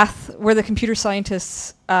 what math were the computer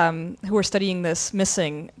scientists who were studying this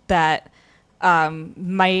missing that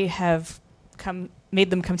might have made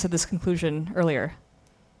them come to this conclusion earlier?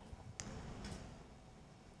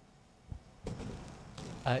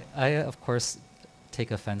 I of course,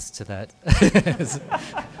 take offense to that.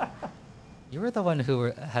 You were the one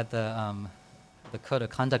who had the code of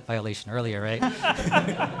conduct violation earlier, right?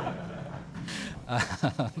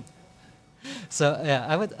 So yeah,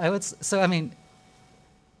 I would. So I mean,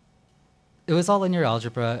 it was all linear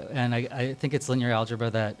algebra, and I think it's linear algebra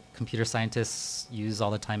that computer scientists use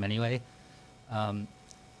all the time anyway.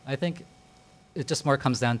 I think it just more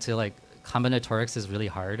comes down to like combinatorics is really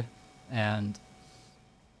hard, and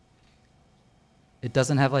it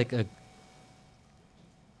doesn't have like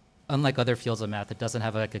unlike other fields of math, it doesn't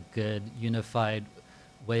have like a good unified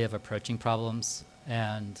way of approaching problems,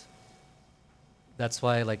 and that's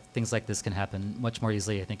why like things like this can happen much more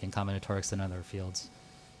easily, I think, in combinatorics than other fields.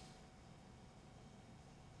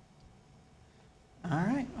 All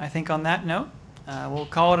right. I think on that note, we'll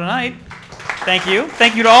call it a night. Thank you.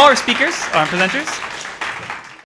 Thank you to all our speakers, our presenters.